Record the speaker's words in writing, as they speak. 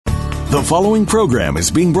The following program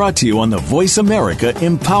is being brought to you on the Voice America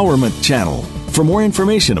Empowerment Channel. For more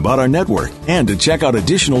information about our network and to check out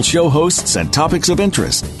additional show hosts and topics of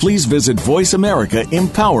interest, please visit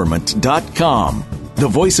voiceamericaempowerment.com. The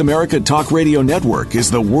Voice America Talk Radio Network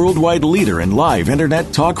is the worldwide leader in live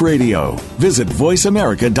Internet talk radio. Visit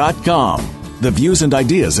voiceamerica.com. The views and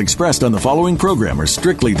ideas expressed on the following program are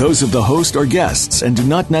strictly those of the host or guests and do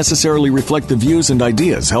not necessarily reflect the views and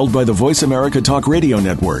ideas held by the Voice America Talk Radio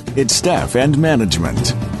Network, its staff, and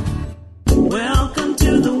management. Welcome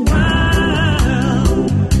to the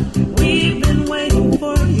world. We've been waiting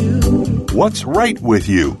for you. What's right with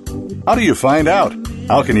you? How do you find out?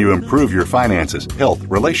 How can you improve your finances, health,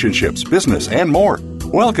 relationships, business, and more?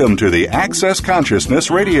 Welcome to the Access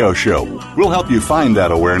Consciousness Radio Show. We'll help you find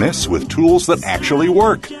that awareness with tools that actually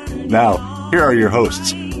work. Now, here are your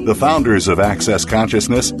hosts, the founders of Access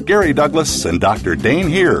Consciousness, Gary Douglas and Dr. Dane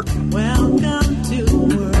Heer. Welcome to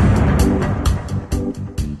the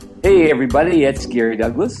world. Hey, everybody, it's Gary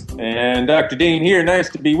Douglas. And Dr. Dane here. Nice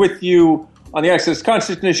to be with you on the Access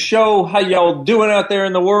Consciousness Show. How y'all doing out there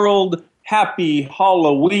in the world? Happy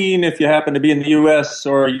Halloween if you happen to be in the U.S.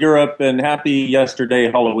 or Europe, and happy yesterday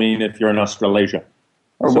Halloween if you're in Australasia.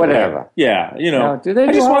 Or so, whatever. Yeah, you know. Do they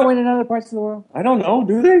do Halloween in other parts of the world? I don't know.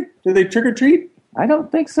 Do they? Do they trick-or-treat? I don't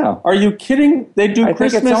think so. Are you kidding? They do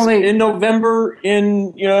Christmas only in November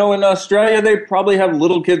in Australia. They probably have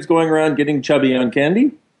little kids going around getting chubby on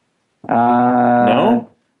candy. No? I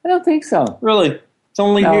don't think so. Really? It's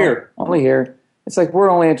only here. Only here. It's like we're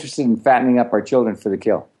only interested in fattening up our children for the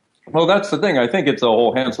kill. Well, that's the thing. I think it's a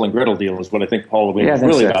whole Hansel and Gretel deal is what I think Halloween is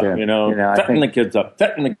really about. Fatten the kids up,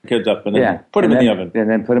 and then put them in the oven. And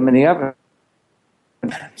then put them in the oven.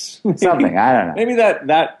 Something, I don't know. Maybe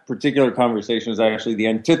that particular conversation is actually the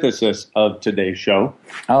antithesis of today's show.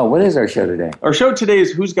 Oh, what is our show today? Our show today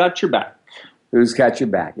is Who's Got Your Back? Who's Got Your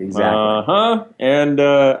Back, exactly. Uh-huh. And,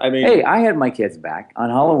 Hey, I had my kids' back.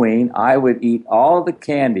 On Halloween, I would eat all the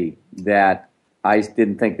candy that I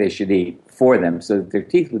didn't think they should eat for them so that their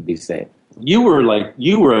teeth would be safe. You were a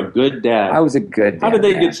good dad. I was a good dad. How did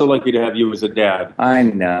they get so lucky to have you as a dad? I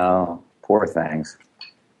know. Poor things.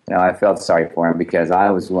 I felt sorry for them because I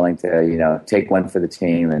was willing to, take one for the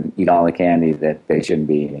team and eat all the candy that they shouldn't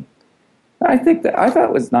be eating. I thought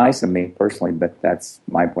it was nice of me personally, but that's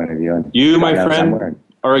my point of view. And you, my friend,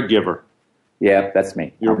 are a giver. Yeah, that's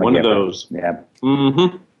me. You're one of those. Yeah.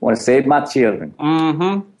 Mm-hmm. Want to save my children.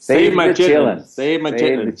 Mm-hmm. Save my children. Save my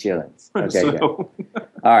children. Okay, so. Good.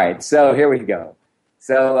 All right, so here we go.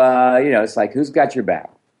 So, it's like, who's got your back?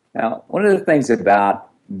 Now, one of the things about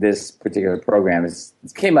this particular program is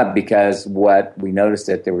it came up because what we noticed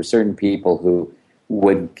that there were certain people who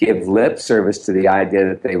would give lip service to the idea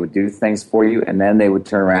that they would do things for you, and then they would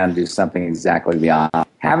turn around and do something exactly the opposite.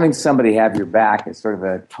 Having somebody have your back is sort of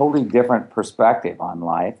a totally different perspective on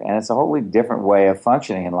life, and it's a wholly different way of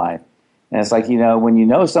functioning in life. And it's like, when you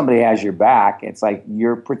know somebody has your back, it's like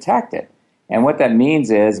you're protected. And what that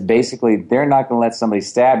means is basically they're not going to let somebody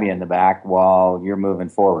stab you in the back while you're moving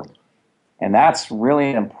forward. And that's really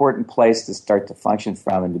an important place to start to function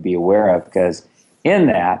from and to be aware of, because in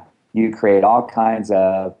that, you create all kinds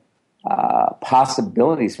of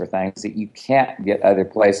possibilities for things that you can't get other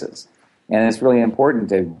places. And it's really important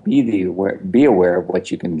to be aware of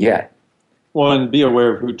what you can get. Well, and be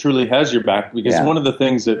aware of who truly has your back, because one of the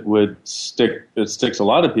things that sticks a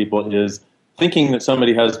lot of people is thinking that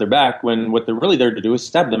somebody has their back when what they're really there to do is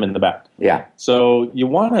stab them in the back. Yeah. So you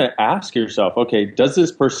want to ask yourself, okay, does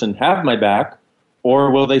this person have my back,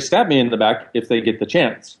 or will they stab me in the back if they get the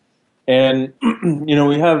chance? And,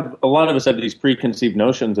 we have, a lot of us have these preconceived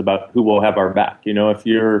notions about who will have our back. If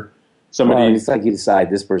you're somebody... Well, it's like you decide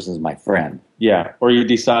this person's my friend. Yeah, or you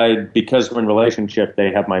decide because we're in a relationship,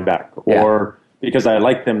 they have my back. Or because I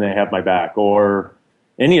like them, they have my back. Or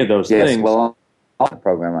any of those things. Yes, well, a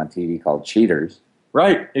program on TV called Cheaters.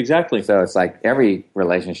 Right, exactly. So it's like every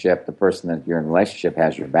relationship, the person that you're in a relationship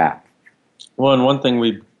has your back. Well, and one thing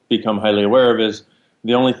we've become highly aware of is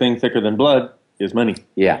the only thing thicker than blood is money.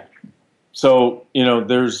 Yeah. So,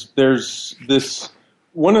 there's this,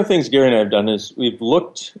 one of the things Gary and I have done is we've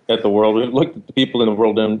looked at the world, we've looked at the people in the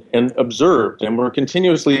world and observed, and we're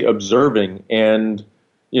continuously observing and,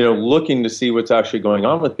 looking to see what's actually going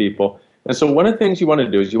on with people. And so one of the things you want to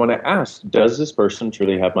do is you want to ask, does this person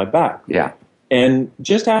truly have my back? Yeah. And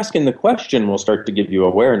just asking the question will start to give you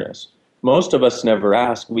awareness. Most of us never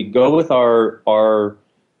ask. We go with our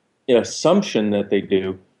assumption that they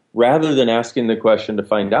do, rather than asking the question to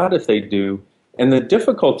find out if they do. And the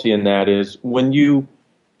difficulty in that is when you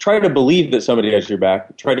try to believe that somebody has your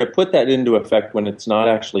back, try to put that into effect when it's not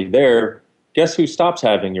actually there, guess who stops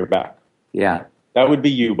having your back? Yeah. That would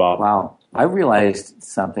be you, Bob. Wow. I realized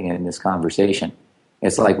something in this conversation.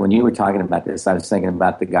 It's like when you were talking about this, I was thinking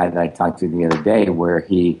about the guy that I talked to the other day where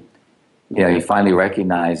he finally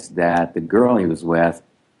recognized that the girl he was with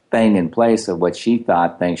thing in place of what she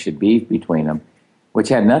thought things should be between them, which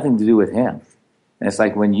had nothing to do with him. And it's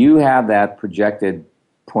like when you have that projected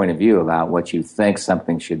point of view about what you think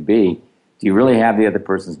something should be, do you really have the other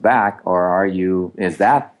person's back, or is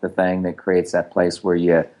that the thing that creates that place where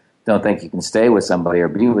you don't think you can stay with somebody or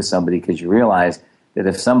be with somebody because you realize that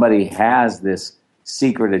if somebody has this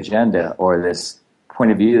secret agenda or this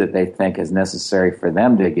point of view that they think is necessary for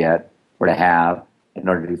them to get or to have in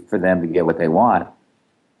order for them to get what they want,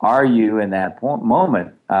 are you in that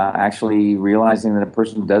moment actually realizing that a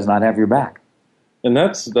person does not have your back? And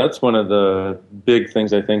that's one of the big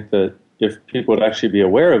things, I think, that if people would actually be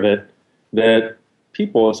aware of it, that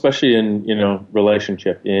people, especially in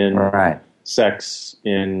relationship, in sex,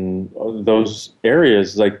 in those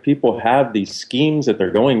areas, like people have these schemes that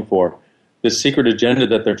they're going for, this secret agenda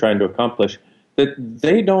that they're trying to accomplish, that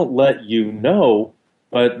they don't let you know,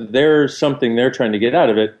 but there's something they're trying to get out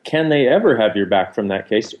of it. Can they ever have your back from that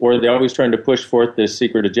case? Or are they always trying to push forth this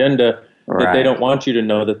secret agenda that they don't want you to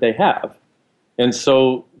know that they have? And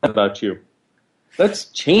so, what about you? Let's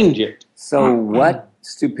change it. So what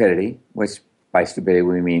stupidity, which by stupidity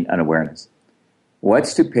we mean unawareness, what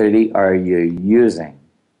stupidity are you using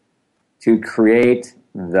to create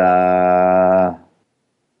the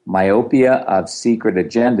myopia of secret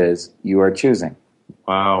agendas you are choosing?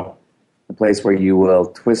 Wow. The place where you will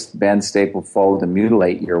twist, bend, staple, fold, and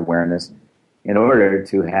mutilate your awareness in order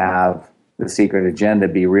to have the secret agenda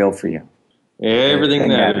be real for you. Everything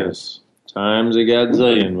that is. Times a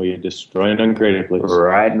gazillion, we destroy and uncreate it, please.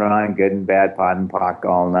 Right and wrong, good and bad, pot and pock,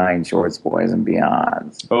 all nine shorts, boys and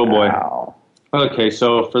beyonds. Oh, boy. Wow. Okay,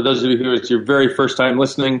 so for those of you who it's your very first time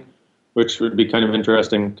listening, which would be kind of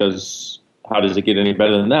interesting because how does it get any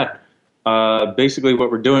better than that? Basically what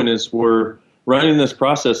we're doing is we're running this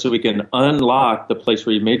process so we can unlock the place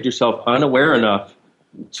where you made yourself unaware enough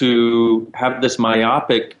to have this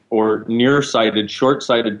myopic or nearsighted,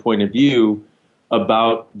 short-sighted point of view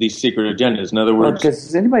about these secret agendas. In other words,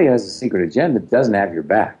 because anybody who has a secret agenda doesn't have your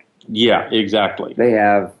back. Yeah, exactly. They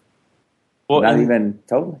have not even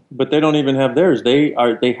totally. But they don't even have theirs. They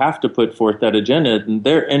have to put forth that agenda,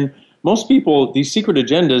 and most people, these secret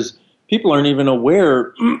agendas, people aren't even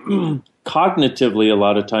aware cognitively a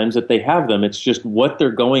lot of times that they have them. It's just what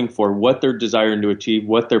they're going for, what they're desiring to achieve,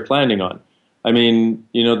 what they're planning on. I mean,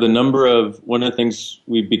 one of the things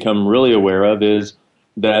we've become really aware of is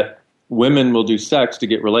that women will do sex to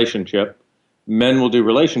get relationship. Men will do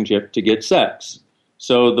relationship to get sex.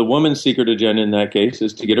 So the woman's secret agenda in that case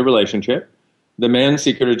is to get a relationship. The man's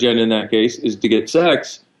secret agenda in that case is to get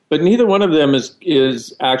sex. But neither one of them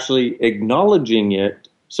is actually acknowledging it.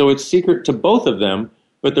 So it's secret to both of them,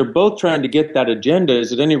 but they're both trying to get that agenda.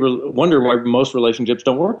 Is it any wonder why most relationships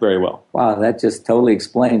don't work very well? Wow, that just totally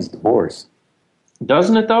explains divorce.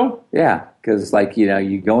 Doesn't it, though? Yeah, because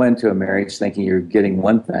you go into a marriage thinking you're getting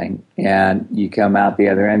one thing, and you come out the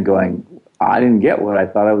other end going, I didn't get what I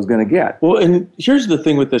thought I was going to get. Well, and here's the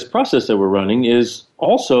thing with this process that we're running is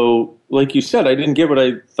also, like you said, I didn't get what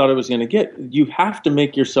I thought I was going to get. You have to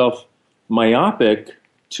make yourself myopic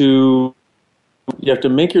you have to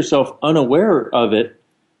make yourself unaware of it.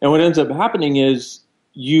 And what ends up happening is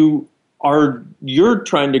you're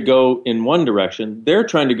trying to go in one direction, they're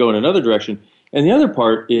trying to go in another direction. And the other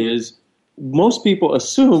part is most people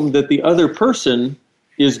assume that the other person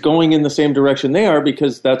is going in the same direction they are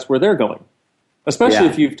because that's where they're going. Especially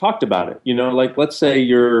if you've talked about it. Like let's say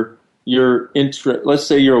let's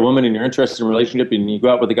say you're a woman and you're interested in a relationship and you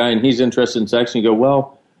go out with a guy and he's interested in sex and you go,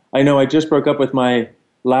 well, I know I just broke up with my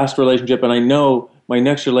last relationship and I know my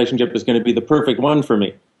next relationship is going to be the perfect one for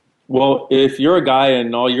me. Well, if you're a guy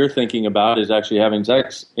and all you're thinking about is actually having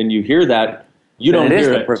sex and you hear that, you don't hear it.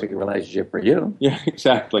 It is the perfect relationship for you. Yeah,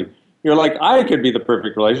 exactly. You're like, I could be the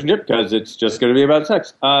perfect relationship because it's just going to be about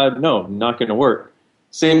sex. No, not going to work.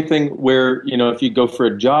 Same thing where, if you go for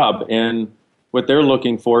a job and what they're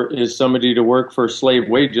looking for is somebody to work for slave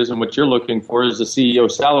wages and what you're looking for is a CEO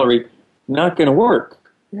salary, not going to work.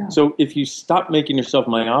 Yeah. So if you stop making yourself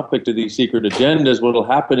myopic to these secret agendas, what will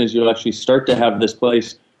happen is you'll actually start to have this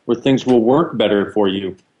place where things will work better for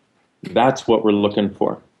you. That's what we're looking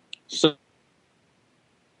for. So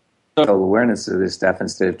awareness of this stuff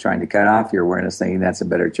instead of trying to cut off your awareness thinking that's a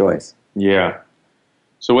better choice. Yeah.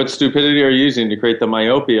 So what stupidity are you using to create the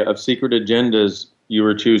myopia of secret agendas you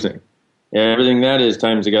were choosing? Everything that is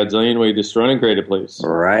times a godzillion way destroy and create a place.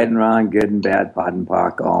 Right and wrong, good and bad, pot and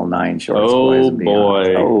pock, all nine shorts, boys and beyond.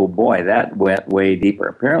 Boy. Oh boy, that went way deeper.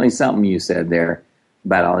 Apparently something you said there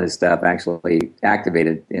about all this stuff actually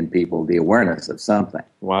activated in people the awareness of something.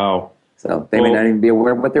 Wow. So they may not even be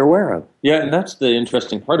aware of what they're aware of. Yeah, and that's the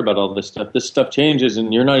interesting part about all this stuff. This stuff changes,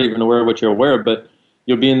 and you're not even aware of what you're aware of, but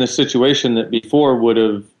you'll be in this situation that before would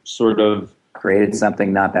have sort of created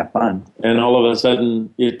something not that fun. And all of a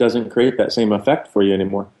sudden, it doesn't create that same effect for you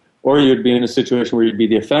anymore. Or you'd be in a situation where you'd be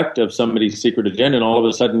the effect of somebody's secret agenda, and all of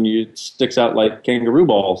a sudden, it sticks out like kangaroo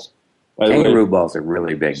balls. Kangaroo balls are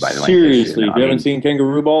really big, by the way. Seriously, if you haven't seen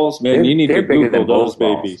kangaroo balls, man, you need to Google those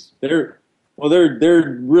babies. They're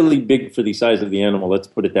really big for the size of the animal. Let's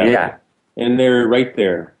put it that way. And they're right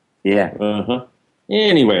there. Yeah.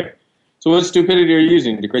 Anyway, so what stupidity are you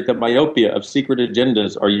using to create the myopia of secret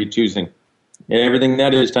agendas? Are you choosing? And everything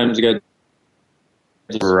that is times again.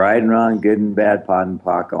 Right and wrong, good and bad, pot and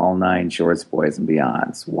pock, all nine shorts, boys and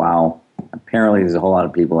beyonds. Wow. Apparently there's a whole lot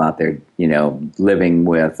of people out there, living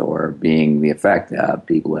with or being the effect of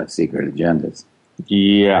people who have secret agendas.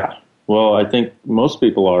 Yeah. Well, I think most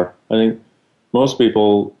people are. I think most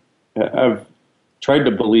people have tried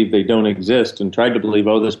to believe they don't exist and tried to believe,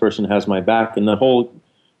 oh, this person has my back. And the whole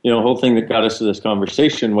thing that got us to this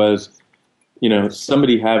conversation was,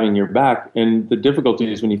 somebody having your back. And the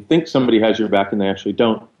difficulty is when you think somebody has your back and they actually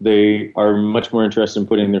don't, they are much more interested in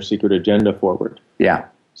putting their secret agenda forward. Yeah.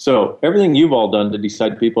 So everything you've all done to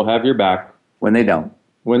decide people have your back. When they don't.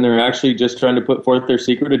 When they're actually just trying to put forth their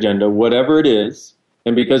secret agenda, whatever it is,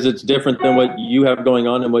 and because it's different than what you have going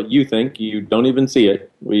on and what you think, you don't even see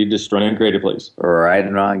it. We destroy and create a place. Right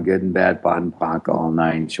and wrong, good and bad, pot and pock, all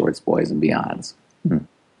nine shorts, boys and beyonds.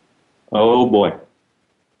 Oh, boy.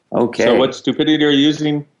 Okay. So what stupidity are you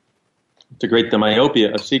using to create the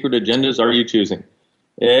myopia of secret agendas are you choosing?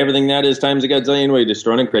 Everything that is times a gazillion way,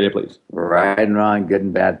 destroy and create a place. Right and wrong, good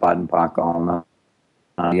and bad, pot and pock, all nine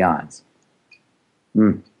beyonds.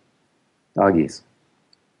 Doggies.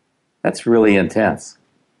 That's really intense.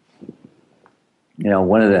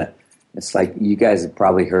 It's like you guys have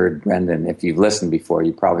probably heard Brendan, if you've listened before,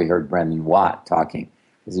 you probably heard Brendan Watt talking,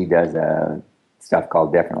 because he does stuff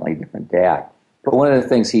called Definitely Different Dad. But one of the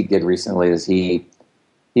things he did recently is he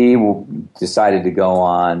decided to go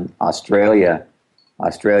on Australia's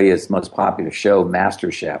most popular show,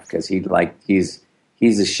 MasterChef, because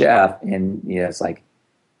he's a chef, and it's like,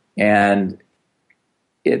 and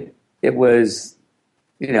it was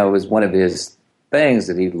one of his things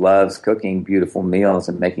that he loves, cooking beautiful meals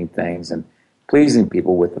and making things and pleasing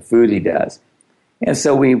people with the food he does. And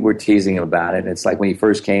so we were teasing him about it. It's like when he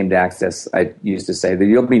first came to Access, I used to say that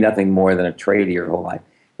you'll be nothing more than a tradie your whole life.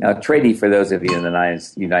 Now, a tradie, for those of you in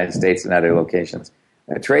the United States and other locations,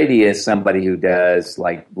 a tradie is somebody who does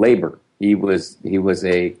like labor. He was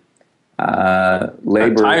a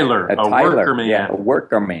labor, a worker man. Yeah, a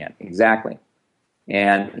worker man, exactly.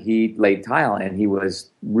 And he laid tile, and he was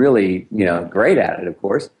really, great at it, of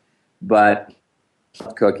course. But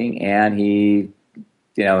cooking, and he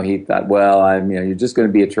thought, well, you're just going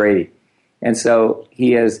to be a tradie. And so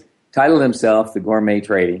he has titled himself the Gourmet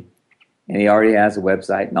Tradie, and he already has a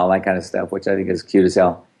website and all that kind of stuff, which I think is cute as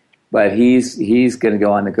hell. But he's going to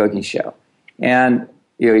go on the cooking show. And,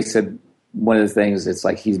 he said one of the things, it's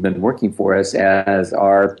like he's been working for us as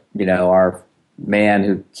our man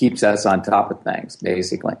who keeps us on top of things,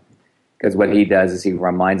 basically. Because what he does is he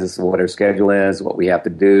reminds us of what our schedule is, what we have to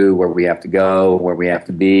do, where we have to go, where we have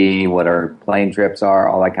to be, what our plane trips are,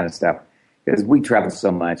 all that kind of stuff. Because we travel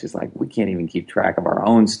so much, it's like we can't even keep track of our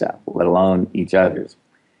own stuff, let alone each other's.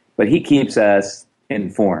 But he keeps us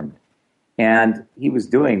informed. And he was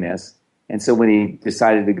doing this, and so when he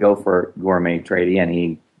decided to go for Gourmet Tradie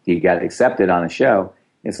and he got accepted on a show,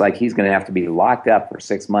 it's like he's going to have to be locked up for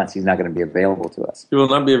 6 months. He's not going to be available to us. He will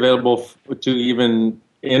not be available to even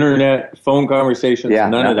internet, phone conversations,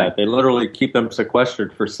 none of that. They literally keep them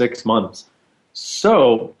sequestered for 6 months.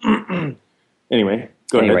 So, anyway,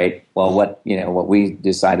 go ahead. Well, what we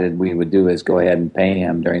decided we would do is go ahead and pay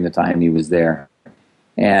him during the time he was there.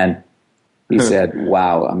 And he said,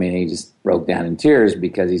 wow, he just broke down in tears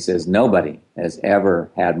because he says, nobody has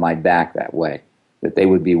ever had my back that way, that they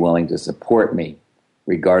would be willing to support me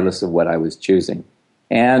regardless of what I was choosing.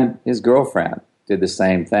 And his girlfriend did the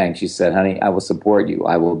same thing. She said, honey, I will support you.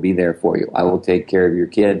 I will be there for you. I will take care of your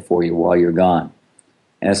kid for you while you're gone.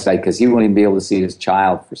 And it's like, because he won't even be able to see his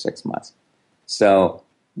child for 6 months. So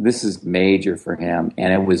this is major for him.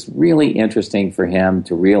 And it was really interesting for him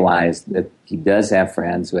to realize that he does have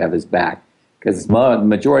friends who have his back. Because the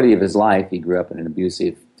majority of his life, he grew up in an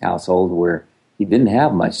abusive household where he didn't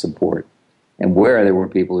have much support. And where there were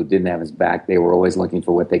people who didn't have his back, they were always looking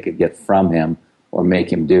for what they could get from him or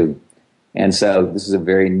make him do. And so this is a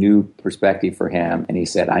very new perspective for him. And he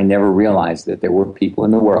said, I never realized that there were people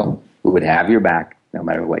in the world who would have your back no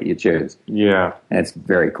matter what you choose. Yeah. And it's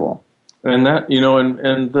very cool. And that,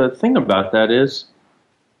 and the thing about that is,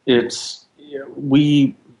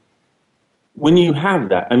 when you have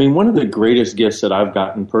that, I mean, one of the greatest gifts that I've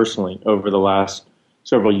gotten personally over the last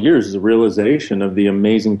several years is the realization of the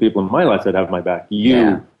amazing people in my life that have my back.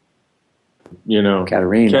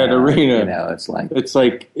 Katerina. It's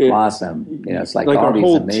like Blossom. It's like all our these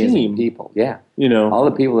whole amazing team, people. Yeah. All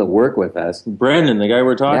the people that work with us. Brandon, the guy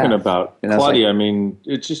we're talking about, Claudia. I mean,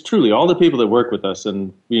 it's just truly all the people that work with us.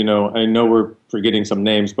 And, I know we're forgetting some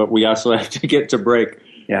names, but we also have to get to break.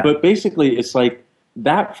 Yeah. But basically, it's like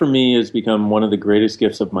that for me has become one of the greatest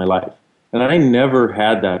gifts of my life. And I never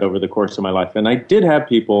had that over the course of my life. And I did have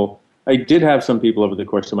some people over the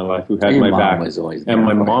course of my life who had my back. Was always there and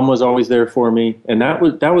my mom was always there for me. And that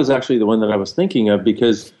was actually the one that I was thinking of,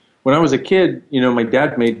 because when I was a kid, my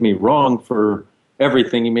dad made me wrong for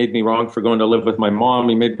everything. He made me wrong for going to live with my mom.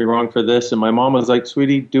 He made me wrong for this. And my mom was like,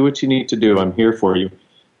 sweetie, do what you need to do. I'm here for you.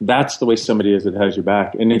 That's the way somebody is that has your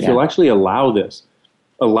back. And if you'll actually allow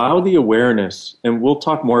the awareness, and we'll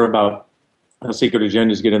talk more about how secret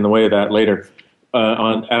agendas get in the way of that later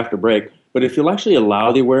on after break. But if you'll actually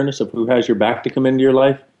allow the awareness of who has your back to come into your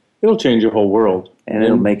life, it'll change your whole world. And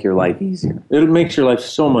it'll make your life easier. It makes your life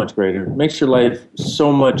so much greater. It makes your life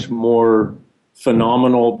so much more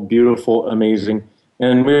phenomenal, beautiful, amazing.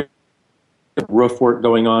 And we have roof work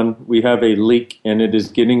going on. We have a leak, and it is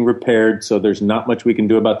getting repaired, so there's not much we can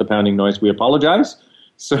do about the pounding noise. We apologize.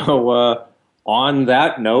 So on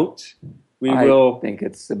that note, I think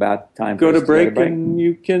it's about time go to break, and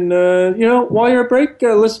you can, while you're at break,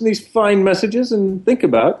 listen to these fine messages and think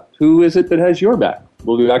about who is it that has your back.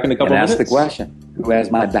 We'll be back in a couple minutes. And ask the question, who has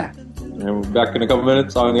my back? And we're back in a couple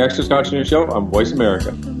minutes on the Access Consciousness Show on Voice America.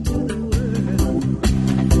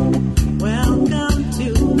 Welcome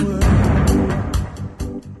to the world.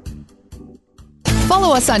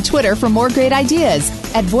 Follow us on Twitter for more great ideas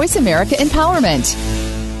at Voice America Empowerment.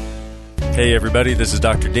 Hey everybody, this is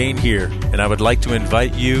Dr. Dane here, and I would like to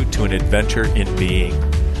invite you to an adventure in being.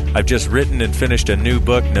 I've just written and finished a new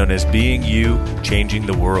book known as Being You, Changing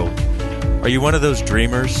the World. Are you one of those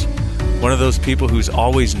dreamers? One of those people who's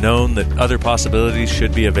always known that other possibilities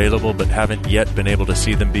should be available but haven't yet been able to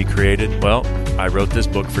see them be created? Well, I wrote this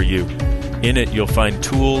book for you. In it, you'll find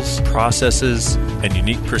tools, processes, and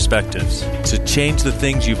unique perspectives to change the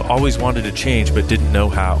things you've always wanted to change but didn't know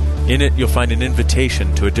how. In it, you'll find an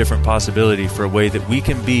invitation to a different possibility for a way that we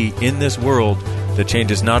can be in this world that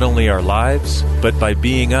changes not only our lives, but by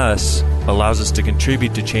being us, allows us to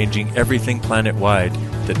contribute to changing everything planet-wide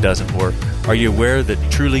that doesn't work. Are you aware that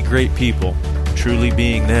truly great people, truly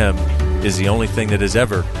being them, is the only thing that has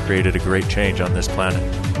ever created a great change on this planet?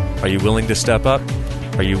 Are you willing to step up?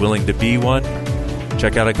 Are you willing to be one?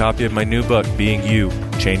 Check out a copy of my new book, Being You,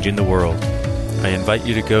 Changing the World. I invite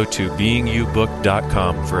you to go to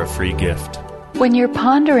beingyoubook.com for a free gift. When you're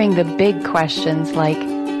pondering the big questions like,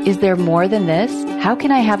 is there more than this? How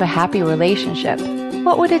can I have a happy relationship?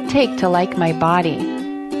 What would it take to like my body?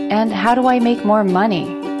 And how do I make more money?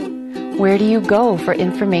 Where do you go for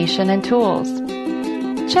information and tools?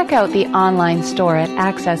 Check out the online store at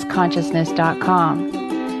accessconsciousness.com.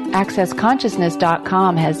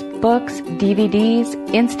 AccessConsciousness.com has books, DVDs,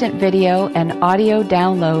 instant video and audio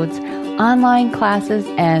downloads, online classes,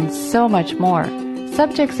 and so much more.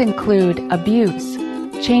 Subjects include abuse,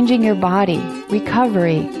 changing your body,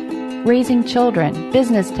 recovery, raising children,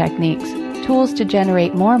 business techniques, tools to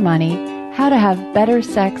generate more money, how to have better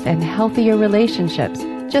sex and healthier relationships,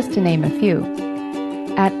 just to name a few.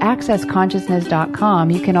 At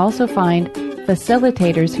AccessConsciousness.com, you can also find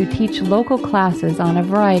facilitators who teach local classes on a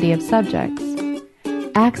variety of subjects.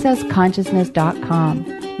 AccessConsciousness.com,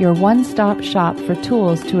 your one-stop shop for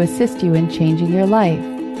tools to assist you in changing your life.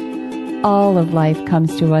 All of life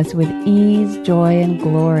comes to us with ease, joy, and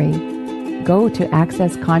glory. Go to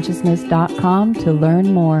AccessConsciousness.com to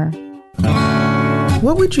learn more.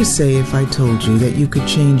 What would you say if I told you that you could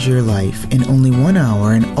change your life in only 1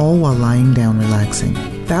 hour and all while lying down relaxing?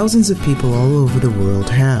 Thousands of people all over the world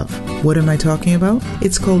have. What am I talking about?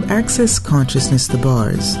 It's called Access Consciousness, the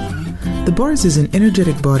BARS. The BARS is an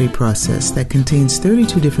energetic body process that contains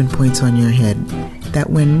 32 different points on your head that,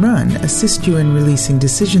 when run, assist you in releasing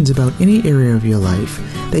decisions about any area of your life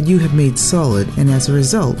that you have made solid and as a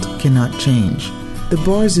result cannot change. The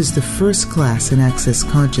BARS is the first class in Access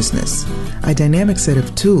Consciousness, a dynamic set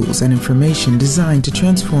of tools and information designed to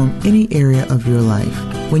transform any area of your life.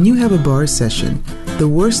 When you have a BARS session, the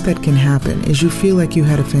worst that can happen is you feel like you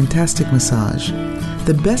had a fantastic massage.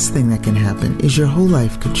 the best thing that can happen is your whole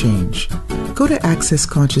life could change. Go to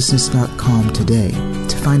accessconsciousness.com today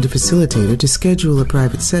to find a facilitator to schedule a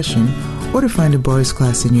private session or to find a bars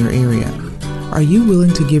class in your area. Are you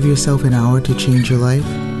willing to give yourself an hour to change your life?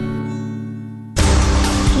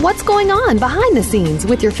 What's going on behind the scenes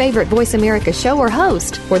with your favorite Voice America show or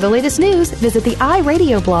host? For the latest news, visit the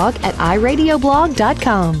iRadio blog at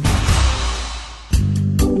iradioblog.com.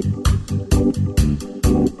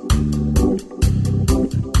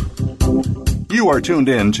 You are tuned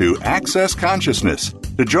in to Access Consciousness.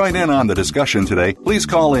 To join in on the discussion today, please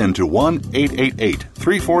call in to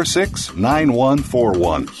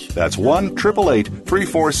 1-888-346-9141. That's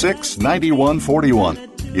 1-888-346-9141.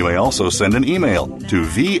 You may also send an email to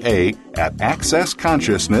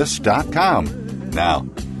va@accessconsciousness.com. Now,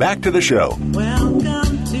 back to the show.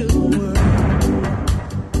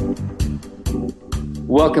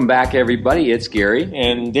 Welcome back, everybody. It's Gary.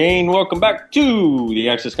 And Dane, welcome back to the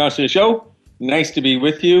Access Consciousness Show. Nice to be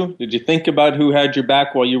with you. Did you think about who had your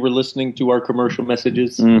back while you were listening to our commercial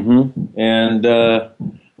messages? Mm-hmm. And I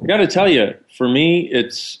got to tell you, for me,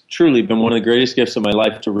 it's truly been one of the greatest gifts of my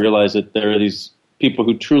life to realize that there are these people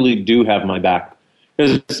who truly do have my back.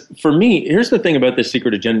 Because for me, here's the thing about the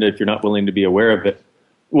secret agenda, if you're not willing to be aware of it.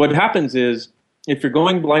 What happens is, if you're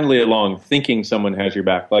going blindly along thinking someone has your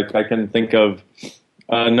back, like I can think of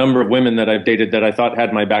a number of women that I've dated that I thought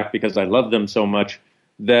had my back because I loved them so much,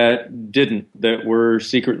 that didn't, that were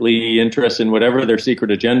secretly interested in whatever their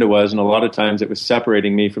secret agenda was, and a lot of times it was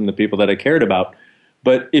separating me from the people that I cared about.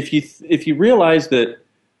 But if you realize that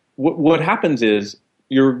what happens is,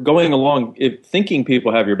 you're going along thinking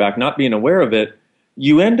people have your back, not being aware of it,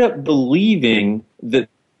 you end up believing that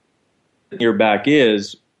your back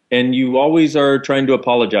is, and you always are trying to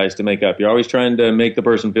apologize to make up. You're always trying to make the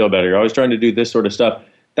person feel better. You're always trying to do this sort of stuff.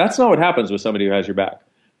 That's not what happens with somebody who has your back.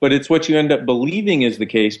 But it's what you end up believing is the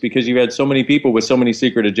case because you've had so many people with so many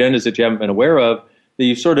secret agendas that you haven't been aware of that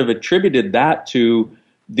you've sort of attributed that to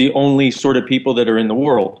the only sort of people that are in the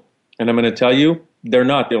world. And I'm going to tell you, they're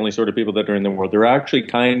not the only sort of people that are in the world. They're actually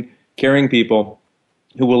kind, caring people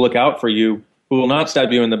who will look out for you, who will not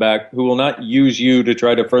stab you in the back, who will not use you to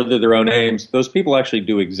try to further their own aims. Those people actually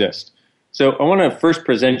do exist. So I want to first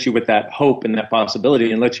present you with that hope and that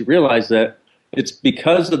possibility and let you realize that it's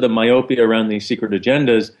because of the myopia around these secret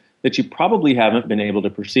agendas that you probably haven't been able to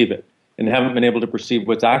perceive it and haven't been able to perceive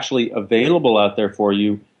what's actually available out there for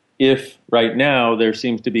you if right now there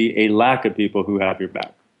seems to be a lack of people who have your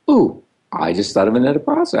back. Ooh, I just thought of another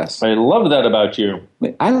process. I love that about you.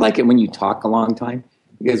 I like it when you talk a long time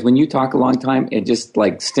because when you talk a long time, it just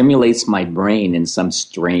like stimulates my brain in some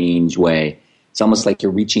strange way. It's almost like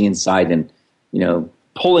you're reaching inside and,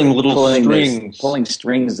 pulling strings. Pulling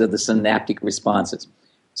strings of the synaptic responses.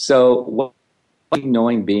 So what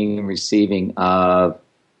knowing, being, and receiving of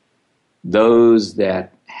those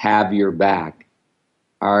that have your back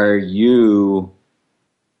are you...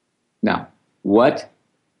 Now, what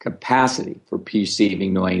capacity for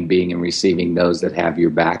perceiving, knowing, being, and receiving those that have your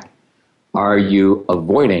back are you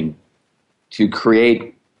avoiding to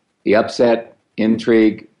create the upset,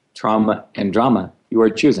 intrigue, trauma, and drama you are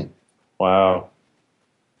choosing? Wow.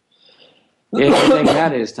 If you think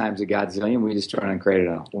that is times a godzillion, we just try and create it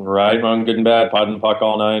all. Right, wrong, good and bad, pod and puck,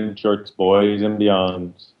 all nine, shorts, boys, and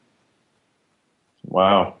beyonds.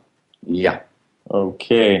 Wow. Yeah.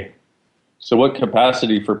 Okay. So what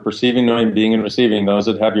capacity for perceiving, knowing, being, and receiving those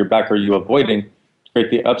that have your back are you avoiding to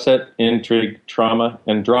create the upset, intrigue, trauma,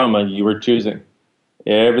 and drama you are choosing?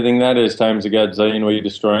 Everything that is times a godzillion will you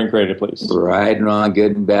destroy and create it, please. Right and wrong,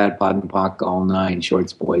 good and bad, pod and puck, all nine,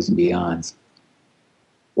 shorts, boys, and beyonds.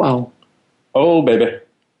 Wow. Oh, baby.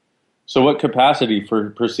 So what capacity for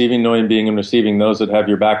perceiving, knowing, being, and receiving those that have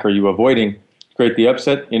your back are you avoiding to create the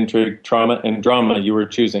upset, intrigue, trauma, and drama you are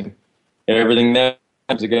choosing? Everything that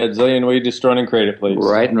is a godzillion way you destroy and create it, please.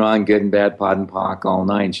 Right and wrong, good and bad, pod and pock, all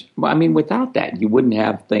nine. Well, I mean, without that, you wouldn't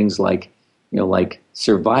have things like, like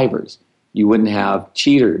survivors. You wouldn't have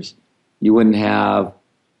cheaters. You wouldn't have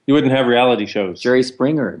reality shows. Jerry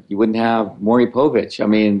Springer. You wouldn't have Maury Povich. I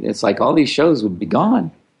mean, it's like all these shows would be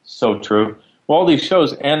gone. So true. Well, all these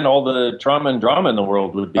shows and all the trauma and drama in the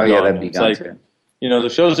world would be gone. Yeah, that'd be gone too. The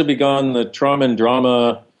shows would be gone, the trauma and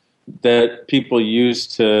drama that people use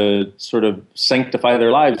to sort of sanctify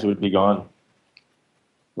their lives would be gone.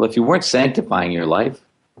 Well, if you weren't sanctifying your life,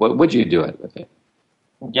 what would you do with it?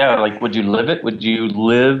 Yeah, like would you live it? Would you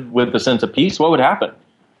live with a sense of peace? What would happen?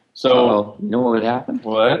 So, you know what would happen?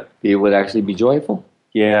 What? People would actually be joyful.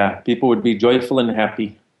 Yeah, people would be joyful and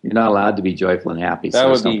happy. You're not allowed to be joyful and happy, so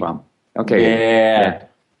that's no problem. Okay. Bad.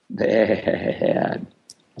 Bad.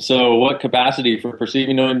 So what capacity for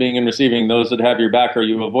perceiving, knowing, being, and receiving those that have your back are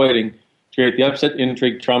you avoiding to create the upset,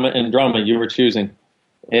 intrigue, trauma, and drama you are choosing?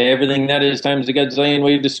 Everything that is times a gazillion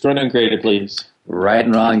way destroyed and created, please. Right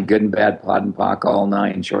and wrong, good and bad, pod and pock, all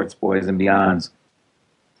nine, shorts, boys, and beyonds.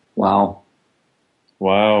 Wow.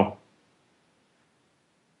 Wow.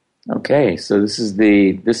 Okay, so this is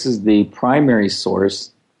the primary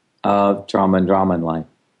source of trauma and drama in life.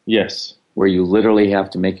 Yes. Where you literally have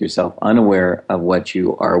to make yourself unaware of what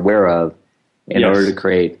you are aware of in order to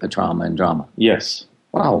create a trauma and drama. Yes.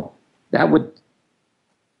 Wow. That would...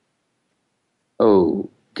 Oh,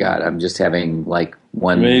 God, I'm just having like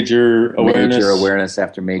one... Major awareness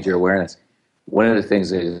after major awareness. One of the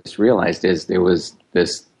things I just realized is there was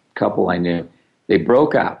this couple I knew. They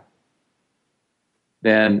broke up.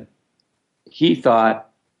 Then he thought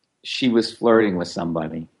she was flirting with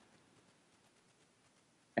somebody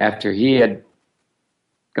after he had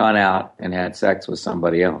gone out and had sex with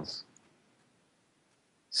somebody else.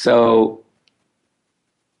 So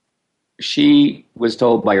she was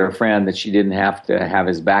told by her friend that she didn't have to have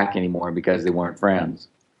his back anymore because they weren't friends.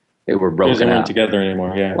 They were broken up. They weren't together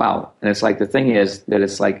anymore, yeah. Wow. And it's like, the thing is that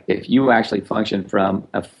it's like, if you actually function from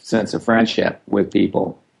a sense of friendship with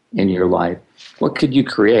people in your life, what could you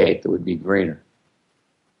create that would be greater?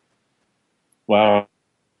 Wow.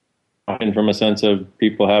 And from a sense of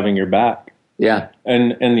people having your back. Yeah.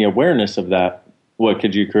 And the awareness of that, what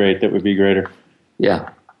could you create that would be greater? Yeah.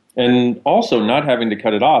 And also not having to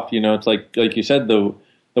cut it off. You know, it's like you said, the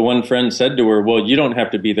one friend said to her, well, you don't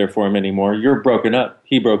have to be there for him anymore. You're broken up.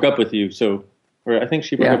 He broke up with you. So, or I think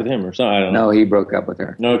she broke up with him or something. I don't know. No, he broke up with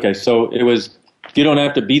her. Okay. So it was, you don't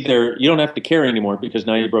have to be there. You don't have to care anymore because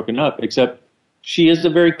now you're broken up, except she is a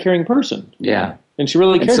very caring person. Yeah. And she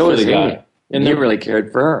really cared for the guy. And he really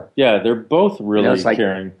cared for her. Yeah, they're both really it's like,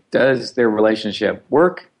 caring. Does their relationship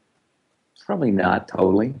work? Probably not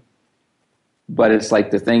totally. But it's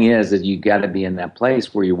like, the thing is that you got to be in that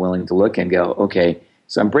place where you're willing to look and go, okay,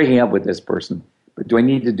 so I'm breaking up with this person, but do I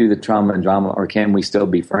need to do the trauma and drama, or can we still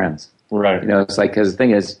be friends? Right. You know, it's like, because the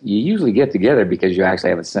thing is, you usually get together because you actually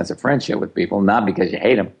have a sense of friendship with people, not because you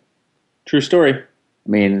hate them. True story. I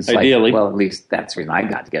mean, it's ideally. Like, well, at least that's the reason I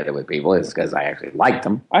got together with people, is because I actually liked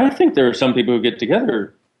them. I think there are some people who get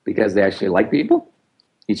together because they actually like people,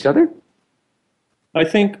 each other. I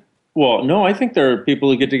think there are people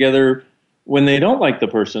who get together when they don't like the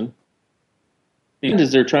person,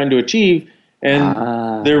 because they're trying to achieve,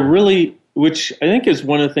 and they're really, which I think is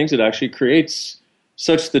one of the things that actually creates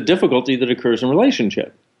such the difficulty that occurs in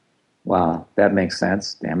relationship. Wow, that makes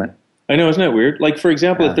sense. Damn it. I know, isn't that weird? Like, for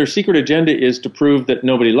example, if their secret agenda is to prove that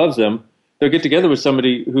nobody loves them, they'll get together with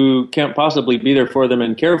somebody who can't possibly be there for them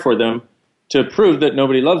and care for them to prove that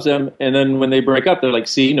nobody loves them, and then when they break up, they're like,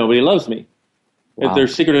 see, nobody loves me. Wow. If their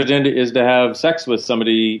secret agenda is to have sex with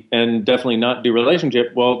somebody and definitely not do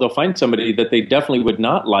relationship, well, they'll find somebody that they definitely would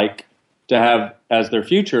not like to have as their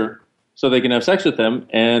future so they can have sex with them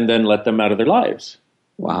and then let them out of their lives.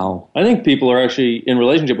 Wow. I think people are actually in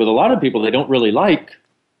relationship with a lot of people they don't really like,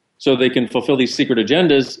 so they can fulfill these secret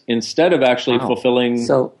agendas instead of actually fulfilling...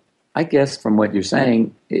 So I guess from what you're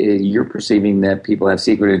saying, you're perceiving that people have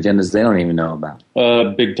secret agendas they don't even know about.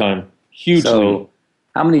 Big time. Hugely. So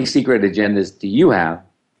how many secret agendas do you have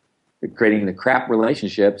for creating the crap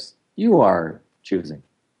relationships you are choosing?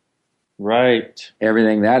 Right.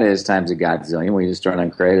 Everything that is times a godzillion. We just trying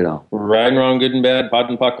to create it all. Right and wrong, good and bad, pot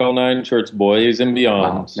and puck, all nine shorts, boys and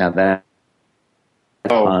beyond. Wow. Now that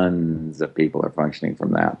tons of people are functioning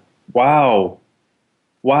from that. Wow.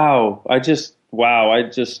 You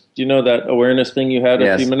know that awareness thing you had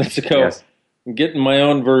a few minutes ago? Yes. I'm getting my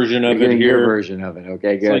own version of it here. Your version of it.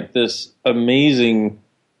 Okay, good. It's like this amazing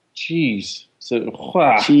cheese.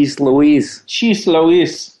 Cheese Louise.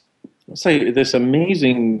 It's like this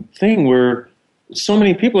amazing thing where so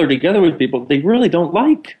many people are together with people they really don't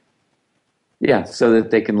like. Yeah, so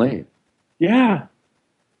that they can leave. Yeah.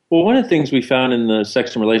 Well, one of the things we found in the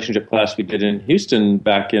sex and relationship class we did in Houston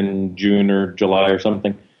back in June or July or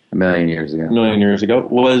something, a million years ago,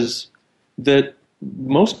 was that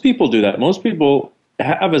most people do that. Most people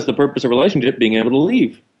have as the purpose of relationship being able to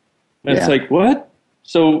leave. And it's like, what?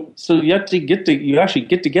 So you have to you actually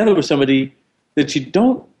get together with somebody that you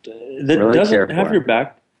don't, that really doesn't have your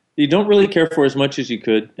back, you don't really care for as much as you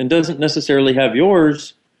could, and doesn't necessarily have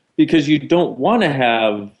yours because you don't want to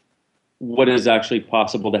have what is actually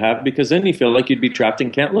possible to have, because then you feel like you'd be trapped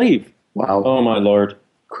and can't leave. Wow. Oh, my Lord.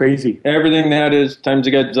 Crazy. Everything that is times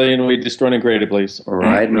a gazillion way destroying and created, please.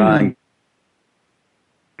 Right and wrong.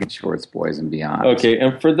 Shorts, boys, and beyond. Okay,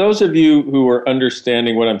 and for those of you who are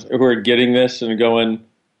understanding who are getting this and going,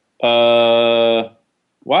 wow,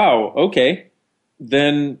 okay.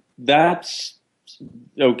 then that's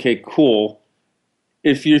okay, cool.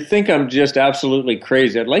 If you think I'm just absolutely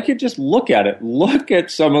crazy, I'd like you to just look at it. Look at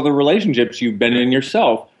some of the relationships you've been in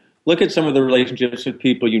yourself. Look at some of the relationships with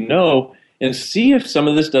people you know and see if some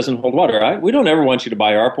of this doesn't hold water. We don't ever want you to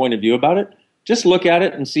buy our point of view about it. Just look at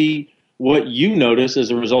it and see what you notice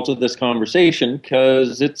as a result of this conversation,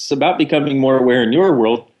 because it's about becoming more aware in your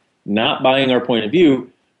world, not buying our point of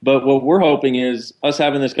view. But what we're hoping is us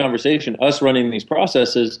having this conversation, us running these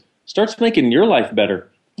processes, starts making your life better.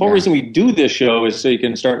 The whole reason we do this show is so you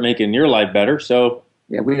can start making your life better. So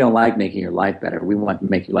yeah, we don't like making your life better. We want to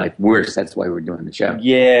make your life worse. That's why we're doing the show.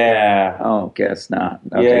 Yeah. Oh, guess not.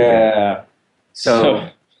 Yeah. So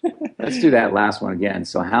let's do that last one again.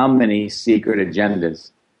 So how many secret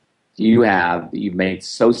agendas do you have that you've made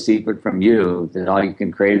so secret from you that all you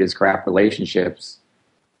can create is crap relationships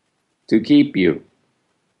to keep you?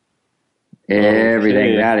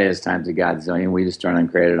 Everything that is times a godzillion. We just turn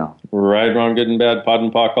and create it all. Right, wrong, good and bad, pod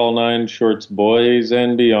and pock, all nine shorts, boys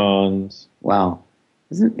and beyonds. Wow.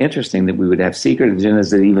 Isn't it interesting that we would have secret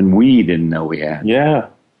agendas that even we didn't know we had? Yeah.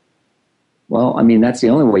 Well, I mean, that's the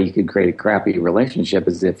only way you could create a crappy relationship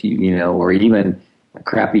is if you know, or even a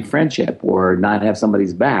crappy friendship, or not have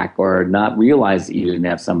somebody's back, or not realize that you didn't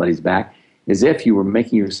have somebody's back, is if you were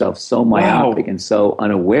making yourself so myopic and so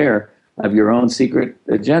unaware of your own secret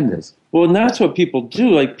agendas. Well, and that's what people do.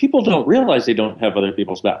 Like, people don't realize they don't have other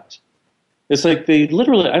people's backs. It's like they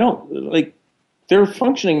literally, they're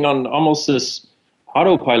functioning on almost this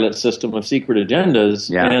autopilot system of secret agendas.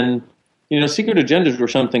 Yeah. And, secret agendas were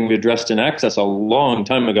something we addressed in Access a long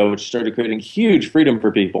time ago, which started creating huge freedom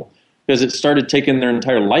for people because it started taking their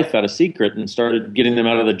entire life out of secret and started getting them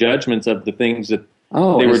out of the judgments of the things that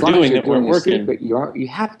they were doing that weren't working. Secret, you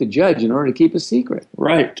have to judge in order to keep a secret.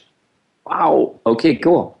 Right. Wow. Okay,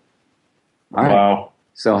 cool. All right. Wow.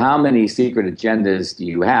 So how many secret agendas do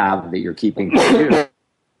you have that you're keeping for you?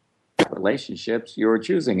 Relationships you're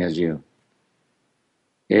choosing as you.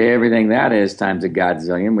 Everything that is times a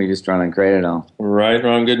godzillion. We just run and create it all. Right,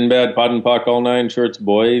 wrong, good and bad, pod and pock, all nine shorts,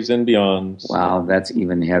 boys and beyonds. Wow, that's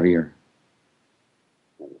even heavier.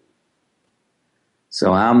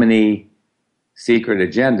 So how many secret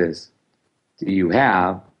agendas do you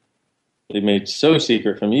have? They made so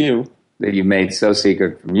secret from you. That you made so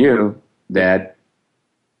secret from you that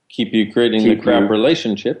keep you creating the crap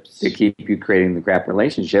relationships. To keep you creating the crap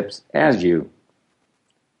relationships as you.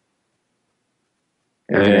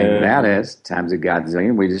 Everything that is times a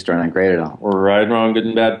godzillion. We just try and create it all. Right, wrong, good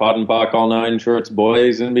and bad, pot and pock, all nine shorts,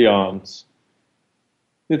 boys and beyonds.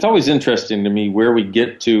 It's always interesting to me where we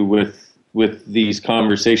get to with these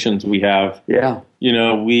conversations we have. Yeah.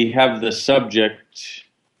 We have the subject,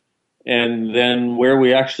 and then where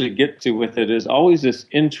we actually get to with it is always this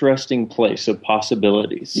interesting place of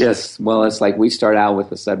possibilities. Yes. Well, it's like we start out with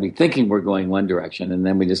the subject thinking we're going one direction, and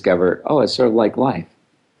then we discover, it's sort of like life.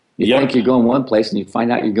 You think you're going one place, and you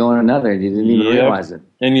find out you're going another, and you didn't even realize it.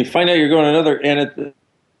 And you find out you're going another, and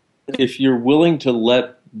if you're willing to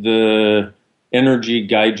let the energy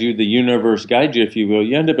guide you, the universe guide you, if you will,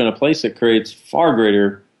 you end up in a place that creates far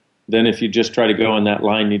greater than if you just try to go on that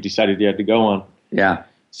line you decided you had to go on. Yeah.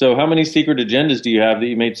 So how many secret agendas do you have that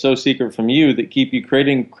you made so secret from you that keep you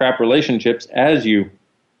creating crap relationships as you?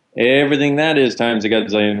 Everything that is times a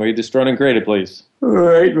godzillion. Will you destroy and create it, please?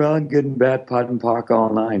 Right, wrong, good and bad, pot and pock,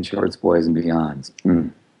 all nine shorts, boys and beyonds.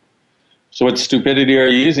 So what stupidity are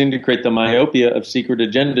you using to create the myopia of secret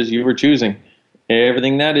agendas you were choosing?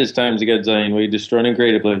 Everything that is times a godzillion. Will you destroy and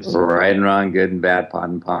create it, please? Right and wrong, good and bad, pot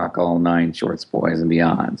and pock, all nine shorts, boys and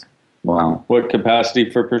beyonds. Wow. What capacity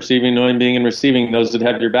for perceiving, knowing, being, and receiving those that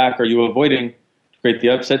have your back are you avoiding to create the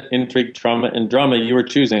upset, intrigue, trauma, and drama you are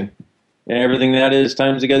choosing? Everything that is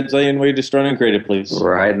times a godzillion. Will you destroy and create it, please?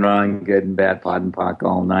 Right and wrong, good and bad, pot and pock,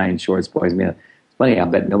 all nine shorts, boys and beyonds. It's funny, I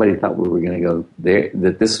bet nobody thought we were going to go there,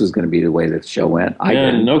 that this was going to be the way the show went. I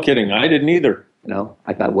didn't. No kidding. I didn't either.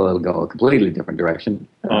 I thought, it'll go a completely different direction.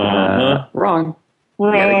 Wrong.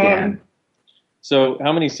 Yet again. So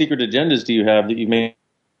how many secret agendas do you have that you made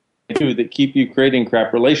that keep you creating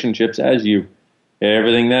crap relationships as you?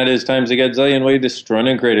 Everything that is times a godzillion. Will you destroy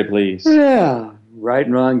and create it, please? Yeah. Right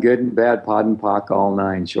and wrong, good and bad, pot and pock, all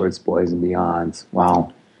nine shorts, boys and beyonds.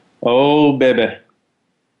 Wow. Oh, baby.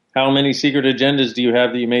 How many secret agendas do you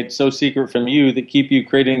have that you made so secret from you that keep you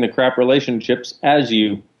creating the crap relationships as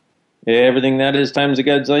you? Everything that is times a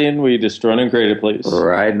godzillion. Will you destroy and create it, please?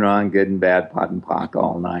 Right and wrong, good and bad, pot and pock,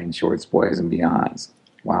 all nine shorts, boys and beyonds.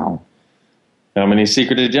 Wow. How many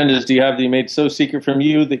secret agendas do you have that you made so secret from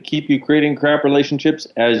you that keep you creating crap relationships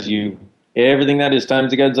as you? Everything that is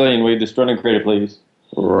times a godzillion. Will you destroy and create it, please?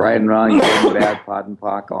 Right and wrong, good and bad, pot and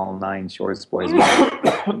pock, all 9 shorts, boys.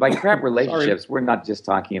 By crap relationships, we're not just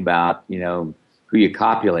talking about, who you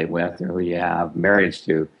copulate with or who you have marriage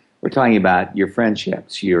to. We're talking about your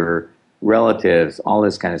friendships, your relatives, all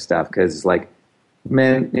this kind of stuff. Because,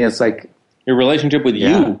 it's like your relationship with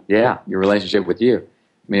you. Yeah, your relationship with you.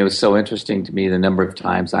 I mean, it was so interesting to me the number of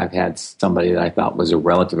times I've had somebody that I thought was a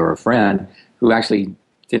relative or a friend who actually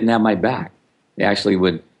didn't have my back. They actually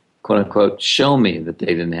would, quote unquote, show me that they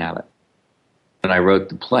didn't have it. And I wrote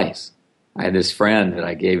the plays. I had this friend that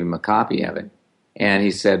I gave him a copy of it. And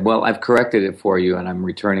he said, well, I've corrected it for you and I'm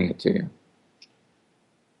returning it to you.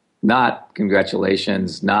 Not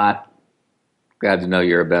congratulations, not glad to know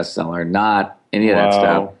you're a bestseller, not any of that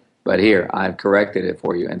stuff. But here, I've corrected it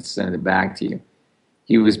for you and sent it back to you.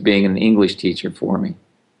 He was being an English teacher for me.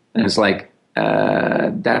 And it's like,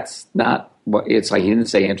 that's not what, it's like he didn't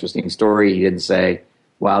say interesting story. He didn't say,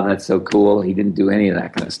 wow, that's so cool. He didn't do any of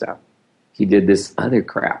that kind of stuff. He did this other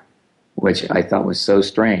crap, which I thought was so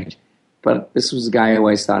strange. But this was a guy I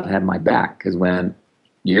always thought had my back, because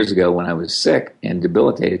years ago when I was sick and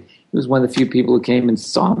debilitated, he was one of the few people who came and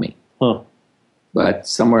saw me. Huh. But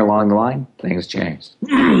somewhere along the line, things changed.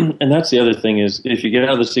 And that's the other thing is, if you get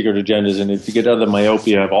out of the secret agendas and if you get out of the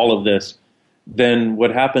myopia of all of this, then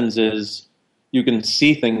what happens is you can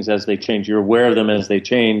see things as they change. You're aware of them as they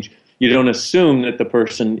change. You don't assume that the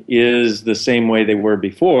person is the same way they were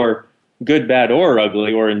before, good, bad, or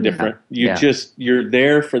ugly, or indifferent. You're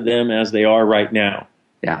there for them as they are right now.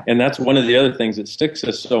 Yeah. And that's one of the other things that sticks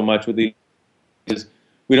us so much with these is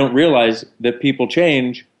we don't realize that people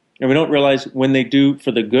change, and we don't realize when they do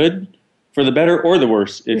for the good, for the better, or the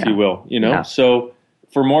worse, if you will. Yeah. So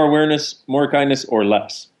for more awareness, more kindness, or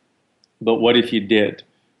less. But what if you did?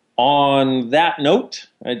 On that note,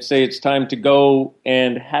 I'd say it's time to go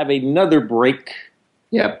and have another break.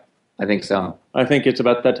 Yep, I think so. I think it's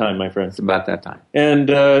about that time, my friend. It's about that time.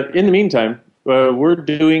 And in the meantime,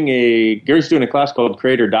 Gary's doing a class called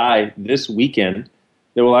Create or Die this weekend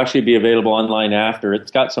that will actually be available online after.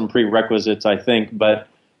 It's got some prerequisites, I think, but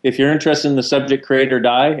if you're interested in the subject Create or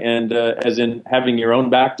Die, and as in having your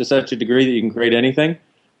own back to such a degree that you can create anything,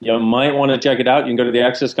 you might want to check it out. You can go to the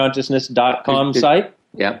accessconsciousness.com site.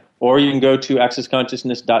 Yep. Or you can go to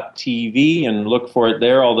accessconsciousness.tv and look for it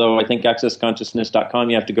there, although I think accessconsciousness.com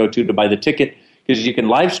you have to go to buy the ticket, because you can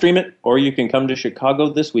live stream it, or you can come to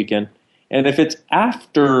Chicago this weekend. And if it's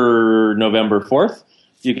after November 4th,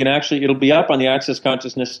 you can it'll be up on the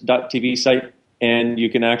accessconsciousness.tv site, and you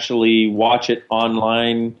can actually watch it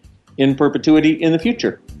online in perpetuity in the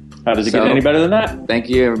future. How does it get any better than that? Thank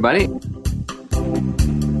you, everybody. Welcome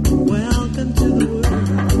to the world.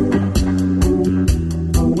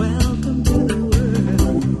 Welcome to the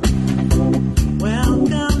world.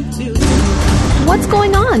 Welcome to the world. What's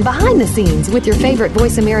going on behind the scenes with your favorite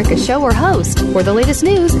Voice America show or host? For the latest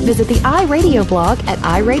news, visit the iRadio blog at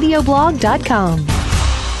iradioblog.com.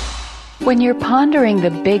 When you're pondering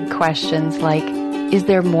the big questions like, is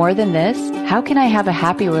there more than this? How can I have a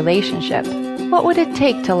happy relationship? What would it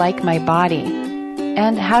take to like my body?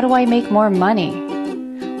 And how do I make more money?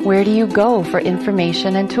 Where do you go for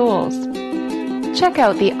information and tools? Check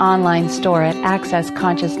out the online store at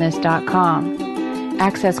accessconsciousness.com.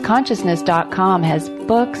 AccessConsciousness.com has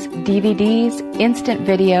books, DVDs, instant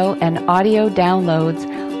video and audio downloads,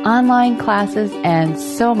 online classes, and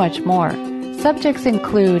so much more. Subjects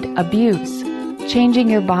include abuse, changing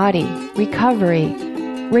your body, recovery,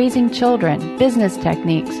 raising children, business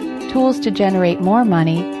techniques, tools to generate more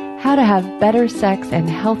money, how to have better sex and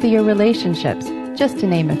healthier relationships, just to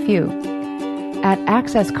name a few. At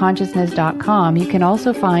accessconsciousness.com, you can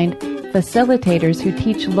also find facilitators who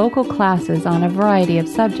teach local classes on a variety of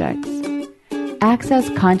subjects.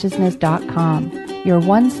 AccessConsciousness.com, your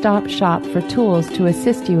one-stop shop for tools to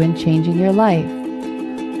assist you in changing your life.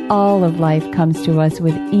 All of life comes to us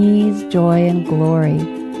with ease, joy, and glory.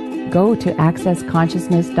 Go to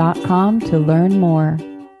accessconsciousness.com to learn more.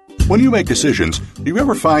 When you make decisions, do you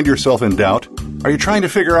ever find yourself in doubt? Are you trying to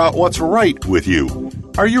figure out what's right with you?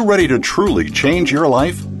 Are you ready to truly change your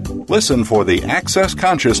life? Listen for the Access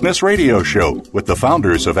Consciousness Radio Show with the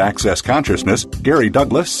founders of Access Consciousness, Gary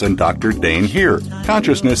Douglas and Dr. Dane Heer.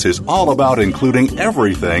 Consciousness is all about including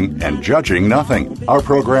everything and judging nothing. Our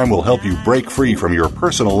program will help you break free from your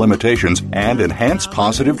personal limitations and enhance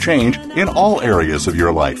positive change in all areas of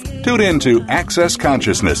your life. Tune in to Access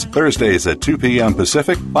Consciousness, Thursdays at 2 p.m.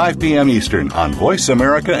 Pacific, 5 p.m. Eastern on Voice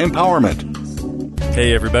America Empowerment.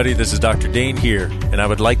 Hey everybody, this is Dr. Dane here, and I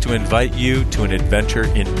would like to invite you to an adventure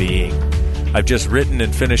in being. I've just written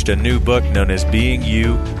and finished a new book known as Being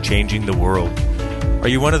You, Changing the World. Are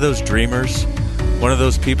you one of those dreamers? One of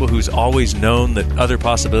those people who's always known that other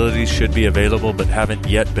possibilities should be available but haven't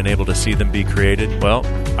yet been able to see them be created? Well,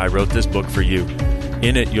 I wrote this book for you.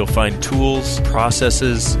 In it, you'll find tools,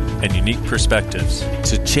 processes, and unique perspectives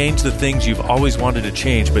to change the things you've always wanted to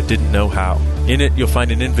change but didn't know how. In it, you'll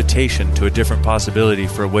find an invitation to a different possibility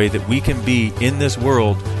for a way that we can be in this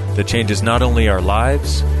world that changes not only our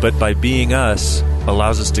lives, but by being us,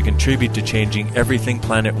 allows us to contribute to changing everything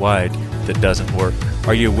planet-wide that doesn't work.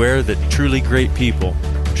 Are you aware that truly great people,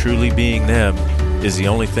 truly being them, is the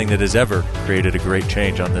only thing that has ever created a great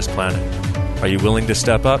change on this planet? Are you willing to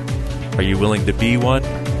step up? Are you willing to be one?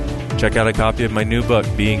 Check out a copy of my new book,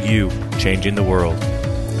 Being You, Changing the World.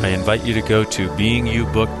 I invite you to go to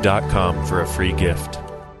beingyoubook.com for a free gift.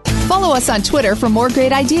 Follow us on Twitter for more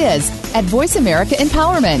great ideas at Voice America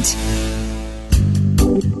Empowerment.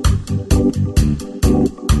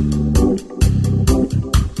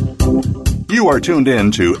 You are tuned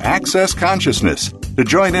in to Access Consciousness. To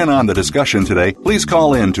join in on the discussion today, please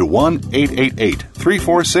call in to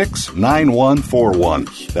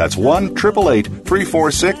 1-888-346-9141. That's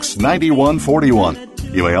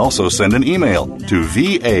 1-888-346-9141. You may also send an email to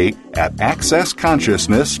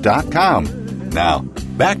va@accessconsciousness.com. Now,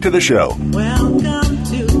 back to the show. Welcome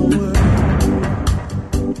to the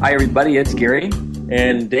world. Hi, everybody. It's Gary.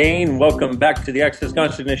 And Dane, welcome back to the Access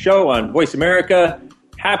Consciousness Show on Voice America.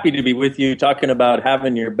 Happy to be with you talking about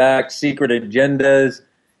having your back, secret agendas,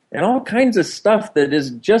 and all kinds of stuff that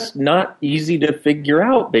is just not easy to figure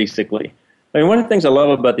out, basically. I mean, one of the things I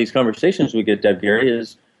love about these conversations we get, Gary,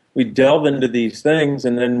 is we delve into these things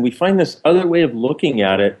and then we find this other way of looking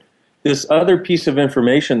at it, this other piece of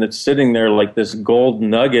information that's sitting there like this gold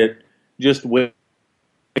nugget just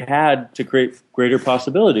had to create greater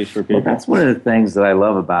possibilities for people. Well, that's one of the things that I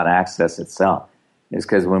love about Access itself, is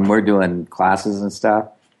because when we're doing classes and stuff,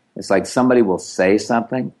 it's like somebody will say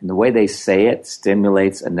something, and the way they say it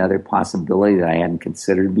stimulates another possibility that I hadn't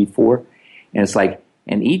considered before. And it's like,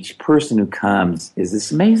 and each person who comes is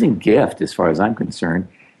this amazing gift as far as I'm concerned,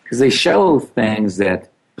 because they show things that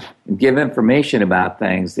give information about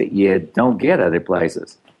things that you don't get other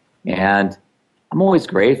places. And I'm always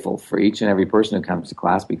grateful for each and every person who comes to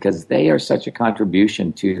class because they are such a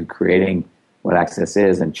contribution to creating what Access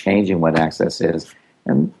is and changing what Access is.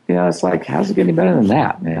 And, you know, it's like, how's it getting better than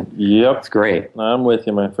that, man? Yep. It's great. I'm with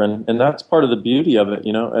you, my friend. And that's part of the beauty of it,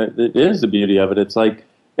 you know. It is the beauty of it. It's like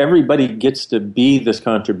everybody gets to be this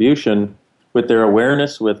contribution with their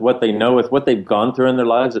awareness, with what they know, with what they've gone through in their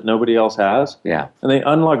lives that nobody else has. Yeah. And they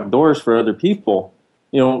unlock doors for other people.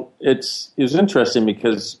 You know, it was interesting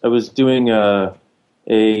because I was doing a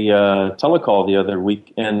telecall the other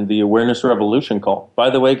week, and the Awareness Revolution call. By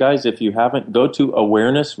the way, guys, if you haven't, go to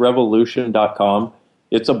awarenessrevolution.com.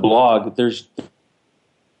 It's a blog. There's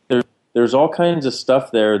all kinds of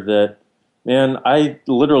stuff there that, man, I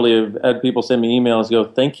literally have had people send me emails, go,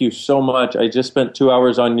 thank you so much. I just spent 2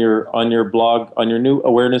 hours on your blog, on your new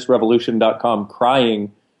awarenessrevolution.com,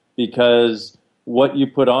 crying because what you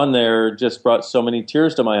put on there just brought so many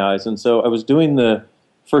tears to my eyes. And so I was doing the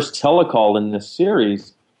first telecall in this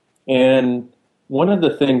series, and one of the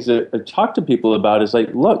things that I talk to people about is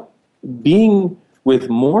like, look, being with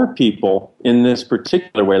more people in this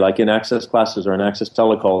particular way, like in Access classes or in Access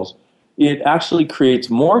telecalls, it actually creates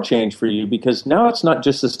more change for you because now it's not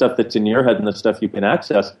just the stuff that's in your head and the stuff you can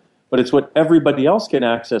access, but it's what everybody else can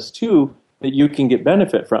access too that you can get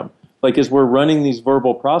benefit from. Like as we're running these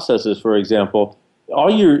verbal processes, for example,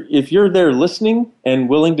 if you're there listening and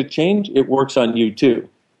willing to change, it works on you too.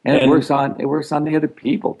 And it works on the other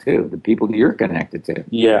people too, the people that you're connected to.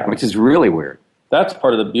 Yeah. Which is really weird. That's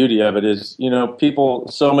part of the beauty of it is, you know, people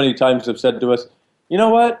so many times have said to us, you know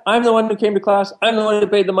what, I'm the one who came to class, I'm the one who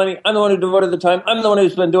paid the money, I'm the one who devoted the time, I'm the one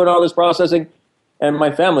who's been doing all this processing, and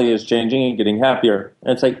my family is changing and getting happier.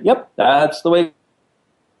 And it's like, yep, that's the way,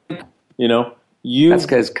 you know. That's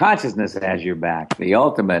because consciousness has your back, the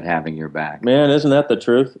ultimate having your back. Man, isn't that the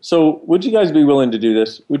truth? So would you guys be willing to do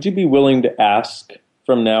this? Would you be willing to ask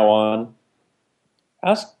from now on?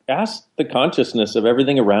 Ask the consciousness of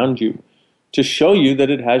everything around you to show you that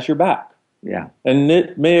it has your back. Yeah. And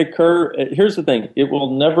it may occur, here's the thing, it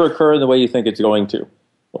will never occur in the way you think it's going to. It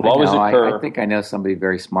will always occur. I think I know somebody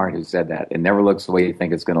very smart who said that. It never looks the way you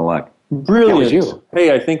think it's going to look. Brilliant. That was you.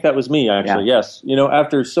 Hey, I think that was me, actually, yes. You know,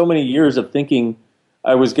 after so many years of thinking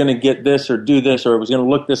I was going to get this or do this or it was going to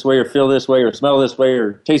look this way or feel this way or smell this way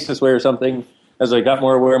or taste this way or something, as I got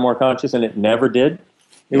more aware, more conscious, and it never did,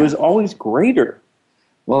 it was always greater.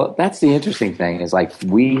 Well, that's the interesting thing is like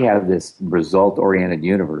we have this result-oriented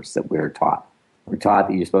universe that we're taught. We're taught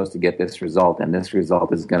that you're supposed to get this result, and this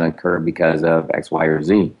result is going to occur because of X, Y, or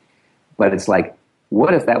Z. But it's like,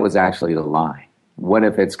 what if that was actually the lie? what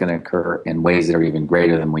if it's going to occur in ways that are even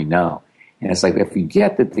greater than we know? And it's like, if you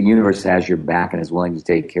get that the universe has your back and is willing to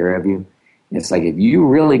take care of you, it's like, if you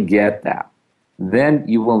really get that, then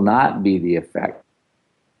you will not be the effect.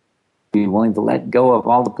 Be willing to let go of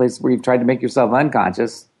all the places where you've tried to make yourself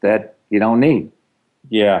unconscious that you don't need.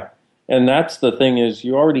 Yeah. And that's the thing, is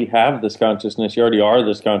you already have this consciousness. You already are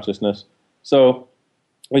this consciousness. So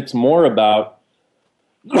it's more about,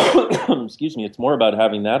 excuse me, it's more about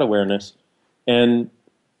having that awareness. And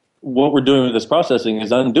what we're doing with this processing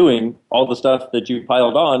is undoing all the stuff that you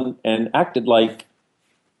piled on and acted like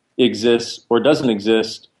exists or doesn't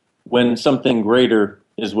exist when something greater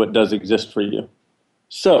is what does exist for you.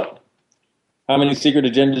 So, how many secret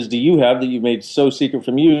agendas do you have that you've made so secret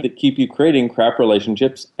from you that keep you creating crap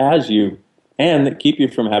relationships as you, and that keep you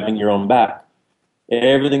from having your own back?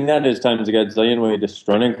 Everything that is times a godzillion way,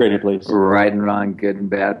 destroying and created, please. Right and wrong, good and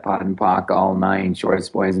bad, pot and pock, all nine, shorts,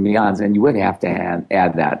 boys, and beyonds. And you would have to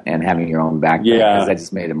add that and having your own back. Yeah. Because that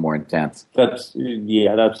just made it more intense. That's what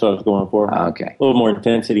I was going for. Okay. A little more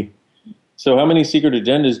intensity. So how many secret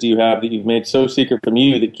agendas do you have that you've made so secret from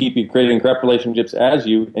you that keep you creating crap relationships as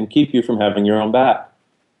you and keep you from having your own back?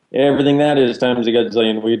 Everything that is times a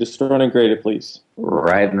godzillion. Will you destroy and create it, please?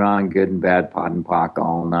 Right and wrong, good and bad, pot and pock,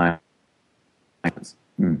 all nine.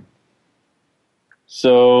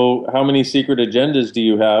 So how many secret agendas do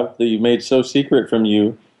you have that you've made so secret from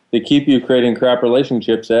you that keep you creating crap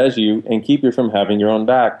relationships as you and keep you from having your own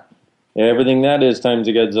back? Everything that is times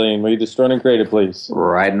a godzillion. Will you destroy and create it, please?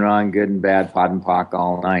 Right and wrong, good and bad, pot and pock,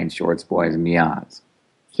 all nine, shorts, boys, and beyonds.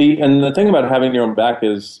 See, and the thing about having your own back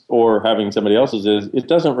is, or having somebody else's is, it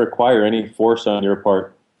doesn't require any force on your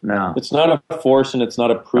part. No. It's not a force and it's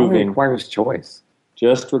not a proving. It requires choice.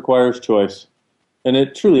 Just requires choice. And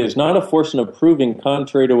it truly is not a force and a proving,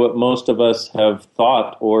 contrary to what most of us have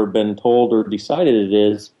thought or been told or decided it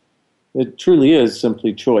is. It truly is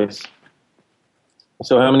simply choice.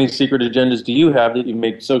 So how many secret agendas do you have that you've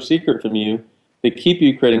made so secret from you that keep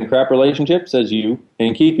you creating crap relationships as you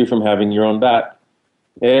and keep you from having your own back?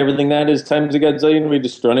 Everything that is times a godzillion, we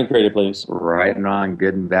destroy and create it, please. Right and wrong,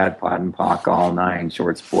 good and bad, pot and pock, all nine,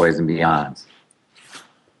 shorts, boys, and beyonds.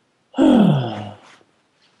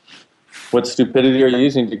 What stupidity are you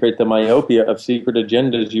using to create the myopia of secret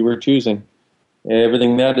agendas you were choosing?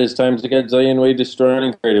 Everything that is times a godzillion, we destroy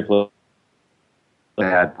and create it, please.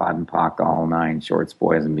 Bad, pot and pock, all nine, shorts,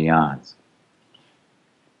 boys, and beyonds.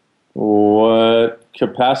 What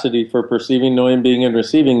capacity for perceiving, knowing, being, and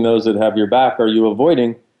receiving those that have your back are you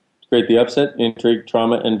avoiding to create the upset, intrigue,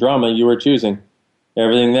 trauma, and drama you are choosing?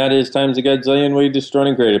 Everything that is times a godzillion, we destroy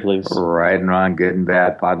and create it, please. Right and wrong, good and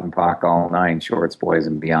bad, pot and pock, all nine, shorts, boys,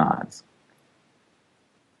 and beyonds.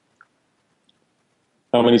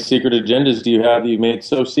 How many secret agendas do you have that you've made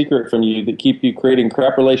so secret from you that keep you creating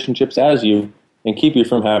crap relationships as you and keep you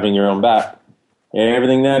from having your own back?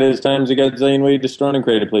 Everything that is times a godzillion, we destroy and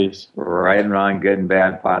create it, please. Right and wrong, good and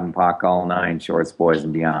bad, pot and pock, all nine, shorts, boys,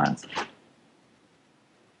 and beyonds.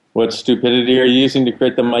 What stupidity are you using to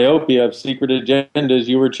create the myopia of secret agendas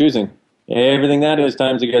you were choosing? Everything that is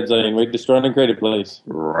times a godzillion, we destroy and create it, please.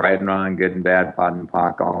 Right and wrong, good and bad, pot and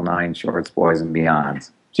pock, all nine, shorts, boys, and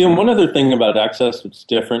beyonds. See, and one other thing about Access that's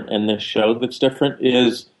different, and this show that's different,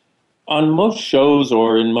 is on most shows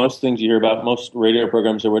or in most things you hear about, most radio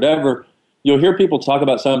programs or whatever, you'll hear people talk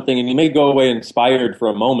about something and you may go away inspired for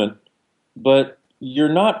a moment, but you're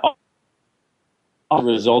not a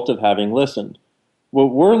result of having listened.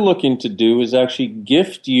 What we're looking to do is actually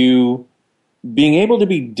gift you being able to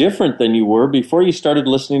be different than you were before you started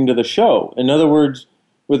listening to the show. In other words,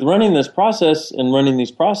 with running this process and running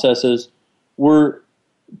these processes, we're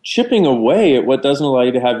chipping away at what doesn't allow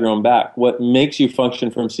you to have your own back, what makes you function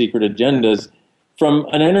from secret agendas from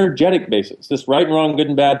an energetic basis. This right and wrong, good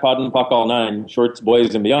and bad, pot and pock, all nine, shorts,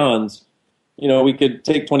 boys, and beyonds. You know, we could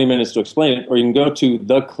take 20 minutes to explain it, or you can go to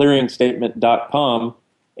theclearingstatement.com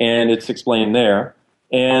and it's explained there.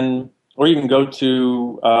 Or you can go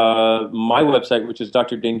to my website, which is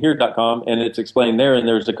drdanehere.com, and it's explained there, and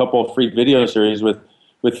there's a couple of free video series with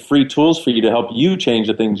free tools for you to help you change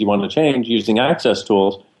the things you want to change using Access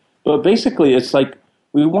tools. But basically, it's like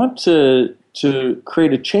we want to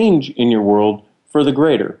create a change in your world for the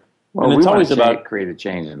greater. Well, and it's always about create a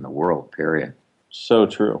change in the world, period. So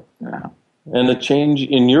true. Yeah. And a change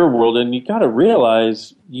in your world, and you got to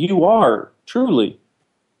realize you are truly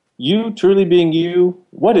being you.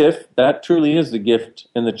 What if that truly is the gift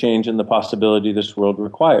and the change and the possibility this world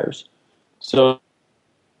requires? So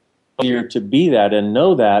you're to be that and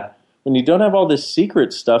know that when you don't have all this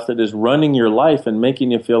secret stuff that is running your life and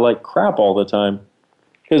making you feel like crap all the time.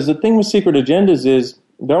 Because the thing with secret agendas is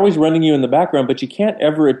They're always running you in the background, but you can't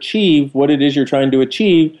ever achieve what it is you're trying to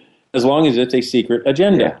achieve as long as it's a secret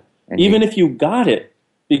agenda. Yeah. Even if you got it,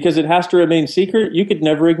 because it has to remain secret, you could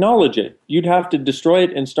never acknowledge it. You'd have to destroy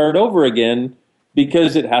it and start over again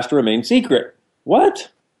because it has to remain secret.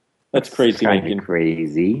 What? That's crazy. Kind of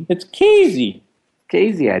crazy. It's crazy.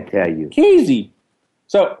 Crazy, I tell you. Crazy.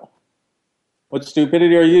 So, what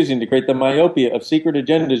stupidity are you using to create the myopia of secret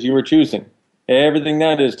agendas you were choosing? Everything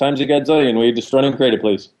that is times a gazillion. Will you destroy and create it,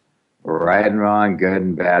 please? Right and wrong, good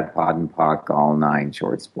and bad, pod and pock, all nine,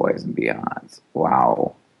 shorts, boys, and beyonds.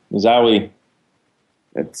 Wow. Zowie.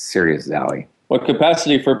 That's serious, Zowie. What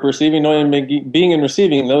capacity for perceiving, knowing, being, and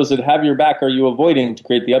receiving those that have your back are you avoiding to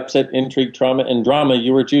create the upset, intrigue, trauma, and drama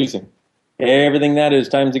you were choosing? Everything that is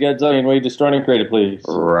times a gazillion. Will you destroy and create it, please?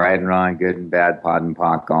 Right and wrong, good and bad, pod and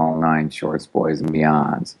pock, all nine, shorts, boys, and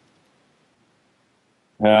beyonds.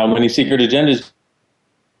 How many secret agendas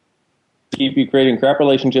keep you creating crap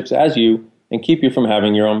relationships as you and keep you from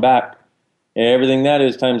having your own back? Everything that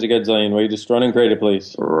is times a gazillion. Will you destroy and create it,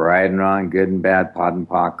 please? Right and wrong, good and bad, pod and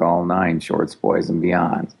pock, all nine, shorts, boys, and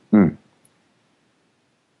beyonds.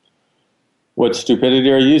 What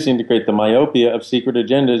stupidity are you using to create the myopia of secret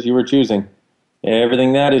agendas you were choosing?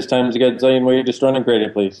 Everything that is times a gazillion. Will you destroy and create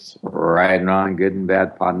it, please? Right and wrong, good and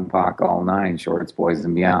bad, pod and pock, all nine, shorts, boys,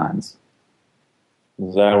 and beyonds.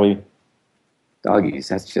 Zowie. Doggies,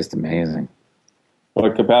 that's just amazing.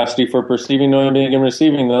 What capacity for perceiving, knowing, being, and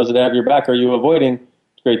receiving those that have your back are you avoiding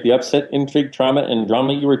to create the upset, intrigue, trauma, and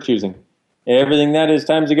drama you were choosing? Everything that is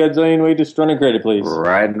times a gazillion. Will you destroy and create it, please?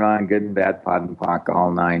 Right and wrong, good and bad, pod and pock, all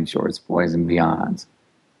nine, shorts, boys, and beyonds.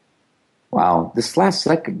 Wow, this last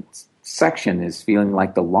section is feeling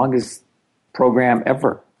like the longest program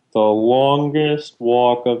ever. The longest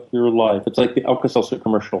walk of your life. It's like the Alka-Seltzer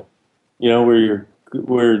commercial, where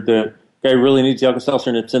the guy really needs the Alka-Seltzer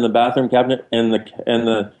and it's in the bathroom cabinet, and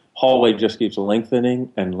the hallway just keeps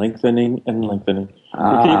lengthening and lengthening and lengthening.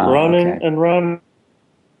 You keep running and running.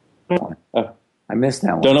 I missed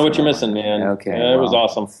that one. Don't know what you're missing, man. Okay. It was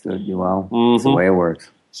awesome. That's the way it works.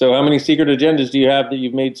 So how many secret agendas do you have that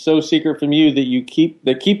you've made so secret from you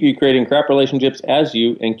that keep you creating crap relationships as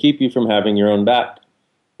you and keep you from having your own back?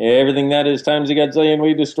 Everything that is times a gazillion. Will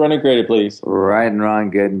you destroy and create it, please? Right and wrong,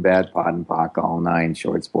 good and bad, pod and pock, all nine,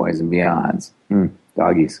 shorts, boys, and beyonds.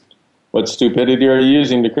 Doggies. What stupidity are you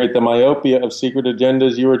using to create the myopia of secret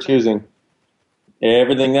agendas you were choosing?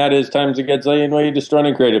 Everything that is times a gazillion. Will you destroy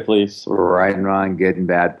and create it, please? Right and wrong, good and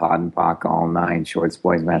bad, pod and pock, all nine, shorts,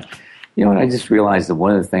 boys, and beyonds. You know what? I just realized that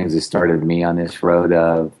one of the things that started me on this road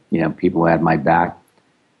of, people who had my back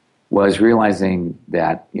was realizing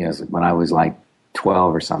that, when I was like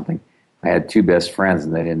 12 or something, I had two best friends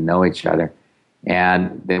and they didn't know each other.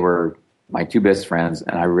 And they were my two best friends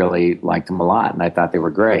and I really liked them a lot and I thought they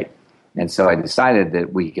were great. And so I decided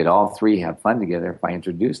that we could all three have fun together if I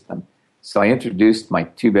introduced them. So I introduced my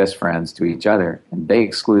two best friends to each other and they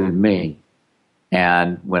excluded me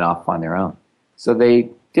and went off on their own. So they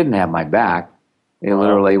didn't have my back. They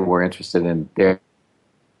literally were interested in their,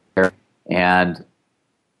 and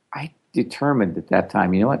I determined at that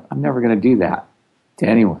time, you know what? I'm never going to do that to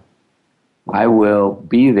anyone. I will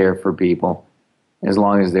be there for people as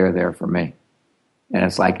long as they're there for me. And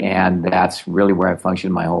it's like, and that's really where I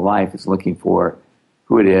functioned my whole life, is looking for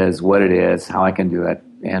who it is, what it is, how I can do it,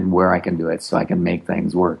 and where I can do it so I can make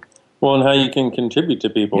things work. Well, and how you can contribute to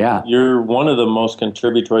people. Yeah. You're one of the most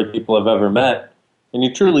contributory people I've ever met. And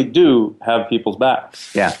you truly do have people's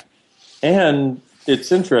backs. Yeah. And it's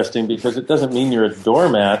interesting because it doesn't mean you're a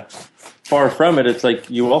doormat. Far from it. It's like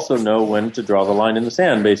you also know when to draw the line in the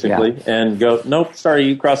sand, basically, and go, nope, sorry,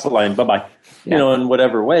 you crossed the line, bye-bye. Yeah. In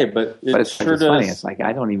whatever way. But it's sure does. funny. It's like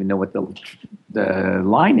I don't even know what the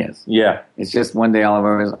line is. Yeah. It's just one day all of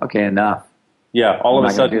us, okay, enough. Yeah, all of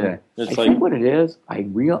a sudden. It's I think what it is, I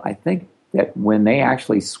think that when they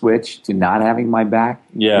actually switch to not having my back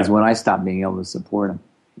is when I stopped being able to support them.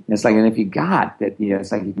 And it's like, and if you got that,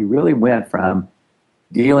 it's like if you really went from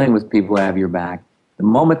dealing with people who have your back, the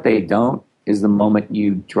moment they don't is the moment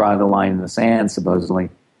you draw the line in the sand, supposedly.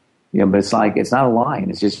 But it's like, it's not a line.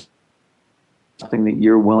 It's just something that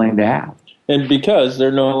you're willing to have. And because they're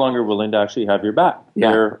no longer willing to actually have your back.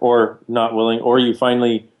 Or not willing, or you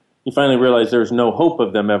finally realize there's no hope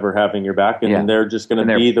of them ever having your back, and they're just going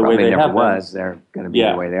to be the way they have been. They're going to be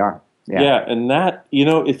the way they are. Yeah, and that,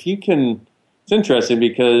 if you can, it's interesting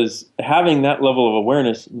because having that level of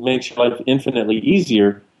awareness makes your life infinitely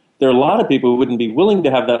easier. There are a lot of people who wouldn't be willing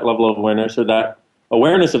to have that level of awareness or that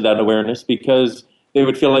awareness of that awareness because they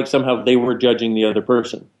would feel like somehow they were judging the other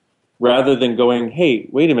person. Rather than going, hey,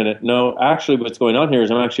 wait a minute, no, actually what's going on here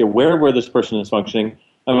is I'm actually aware of where this person is functioning.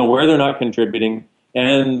 I'm aware they're not contributing.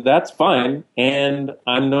 And that's fine. And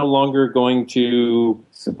I'm no longer going to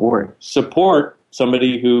support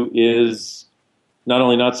somebody who is not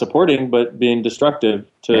only not supporting, but being destructive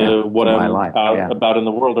to what I'm about in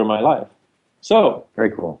the world or my life. So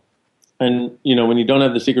very cool. And, you know, when you don't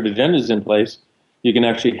have the secret agendas in place, you can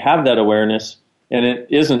actually have that awareness, and it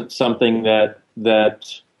isn't something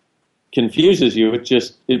that confuses you.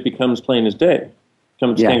 It becomes plain as day. It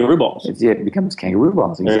becomes kangaroo balls. It becomes kangaroo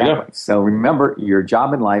balls, exactly. There you go. So remember, your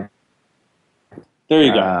job in life. There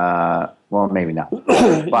you go. Well, maybe not.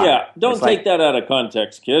 Don't take that out of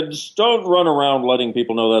context, kids. Don't run around letting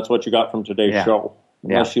people know that's what you got from today's show.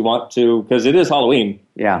 Unless you want to, because it is Halloween.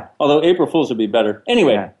 Yeah. Although April Fools would be better.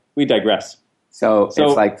 Anyway, we digress. So it's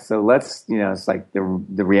like, let's, it's like the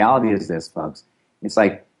reality is this, folks. It's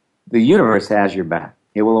like the universe has your back.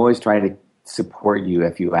 It will always try to support you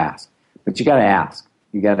if you ask. But you got to ask.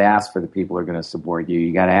 You got to ask for the people who are going to support you.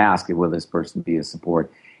 You got to ask, will this person be a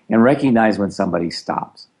support? And recognize when somebody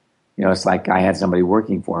stops. It's like I had somebody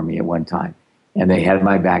working for me at one time, and they had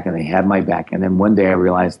my back, and they had my back. And then one day I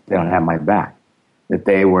realized they don't have my back, that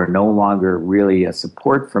they were no longer really a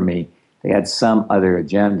support for me. They had some other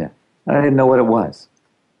agenda. And I didn't know what it was.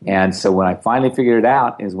 And so when I finally figured it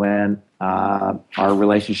out is when our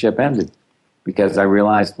relationship ended, because I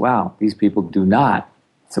realized, wow, these people do not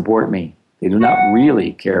support me. They do not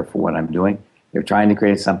really care for what I'm doing. They're trying to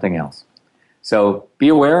create something else. So be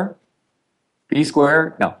aware. Be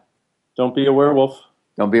square. No. Don't be a werewolf.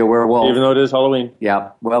 Don't be a werewolf. Even though it is Halloween. Yeah.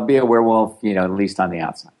 Well, be a werewolf, at least on the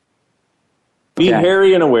outside. Be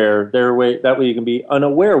hairy and aware. That way you can be an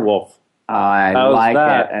aware wolf. I like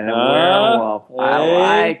it. And a werewolf. I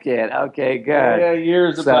like it. Okay, good. Yeah,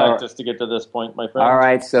 years of practice to get to this point, my friend. All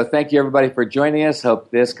right. So thank you, everybody, for joining us.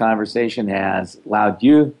 Hope this conversation has allowed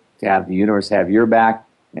you to have the universe have your back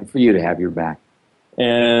and for you to have your back.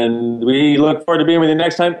 And we look forward to being with you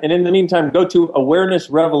next time. And in the meantime, go to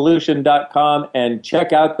awarenessrevolution.com and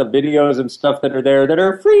check out the videos and stuff that are there that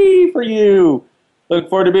are free for you. Look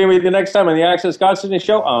forward to being with you next time on the Access Consciousness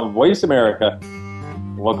Show on Voice America.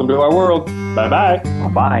 Welcome to our world. Bye-bye.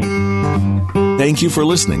 Bye-bye. Thank you for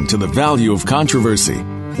listening to The Value of Controversy.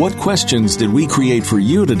 What questions did we create for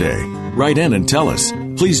you today? Write in and tell us.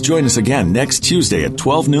 Please join us again next Tuesday at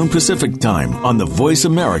 12 noon Pacific Time on the Voice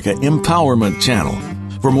America Empowerment Channel.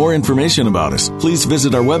 For more information about us, please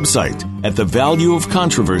visit our website at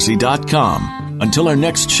thevalueofcontroversy.com. Until our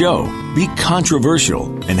next show, be controversial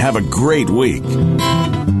and have a great week.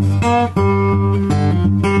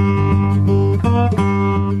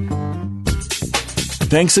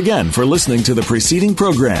 Thanks again for listening to the preceding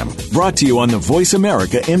program brought to you on the Voice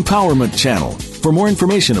America Empowerment Channel. For more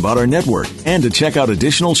information about our network and to check out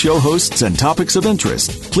additional show hosts and topics of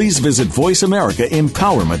interest, please visit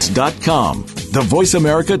VoiceAmericaEmpowerment.com. The Voice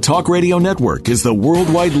America Talk Radio Network is the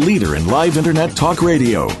worldwide leader in live Internet talk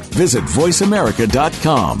radio. Visit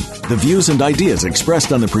VoiceAmerica.com. The views and ideas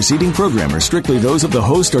expressed on the preceding program are strictly those of the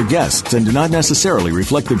host or guests and do not necessarily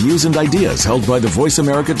reflect the views and ideas held by the Voice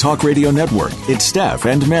America Talk Radio Network, its staff,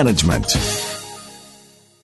 and management.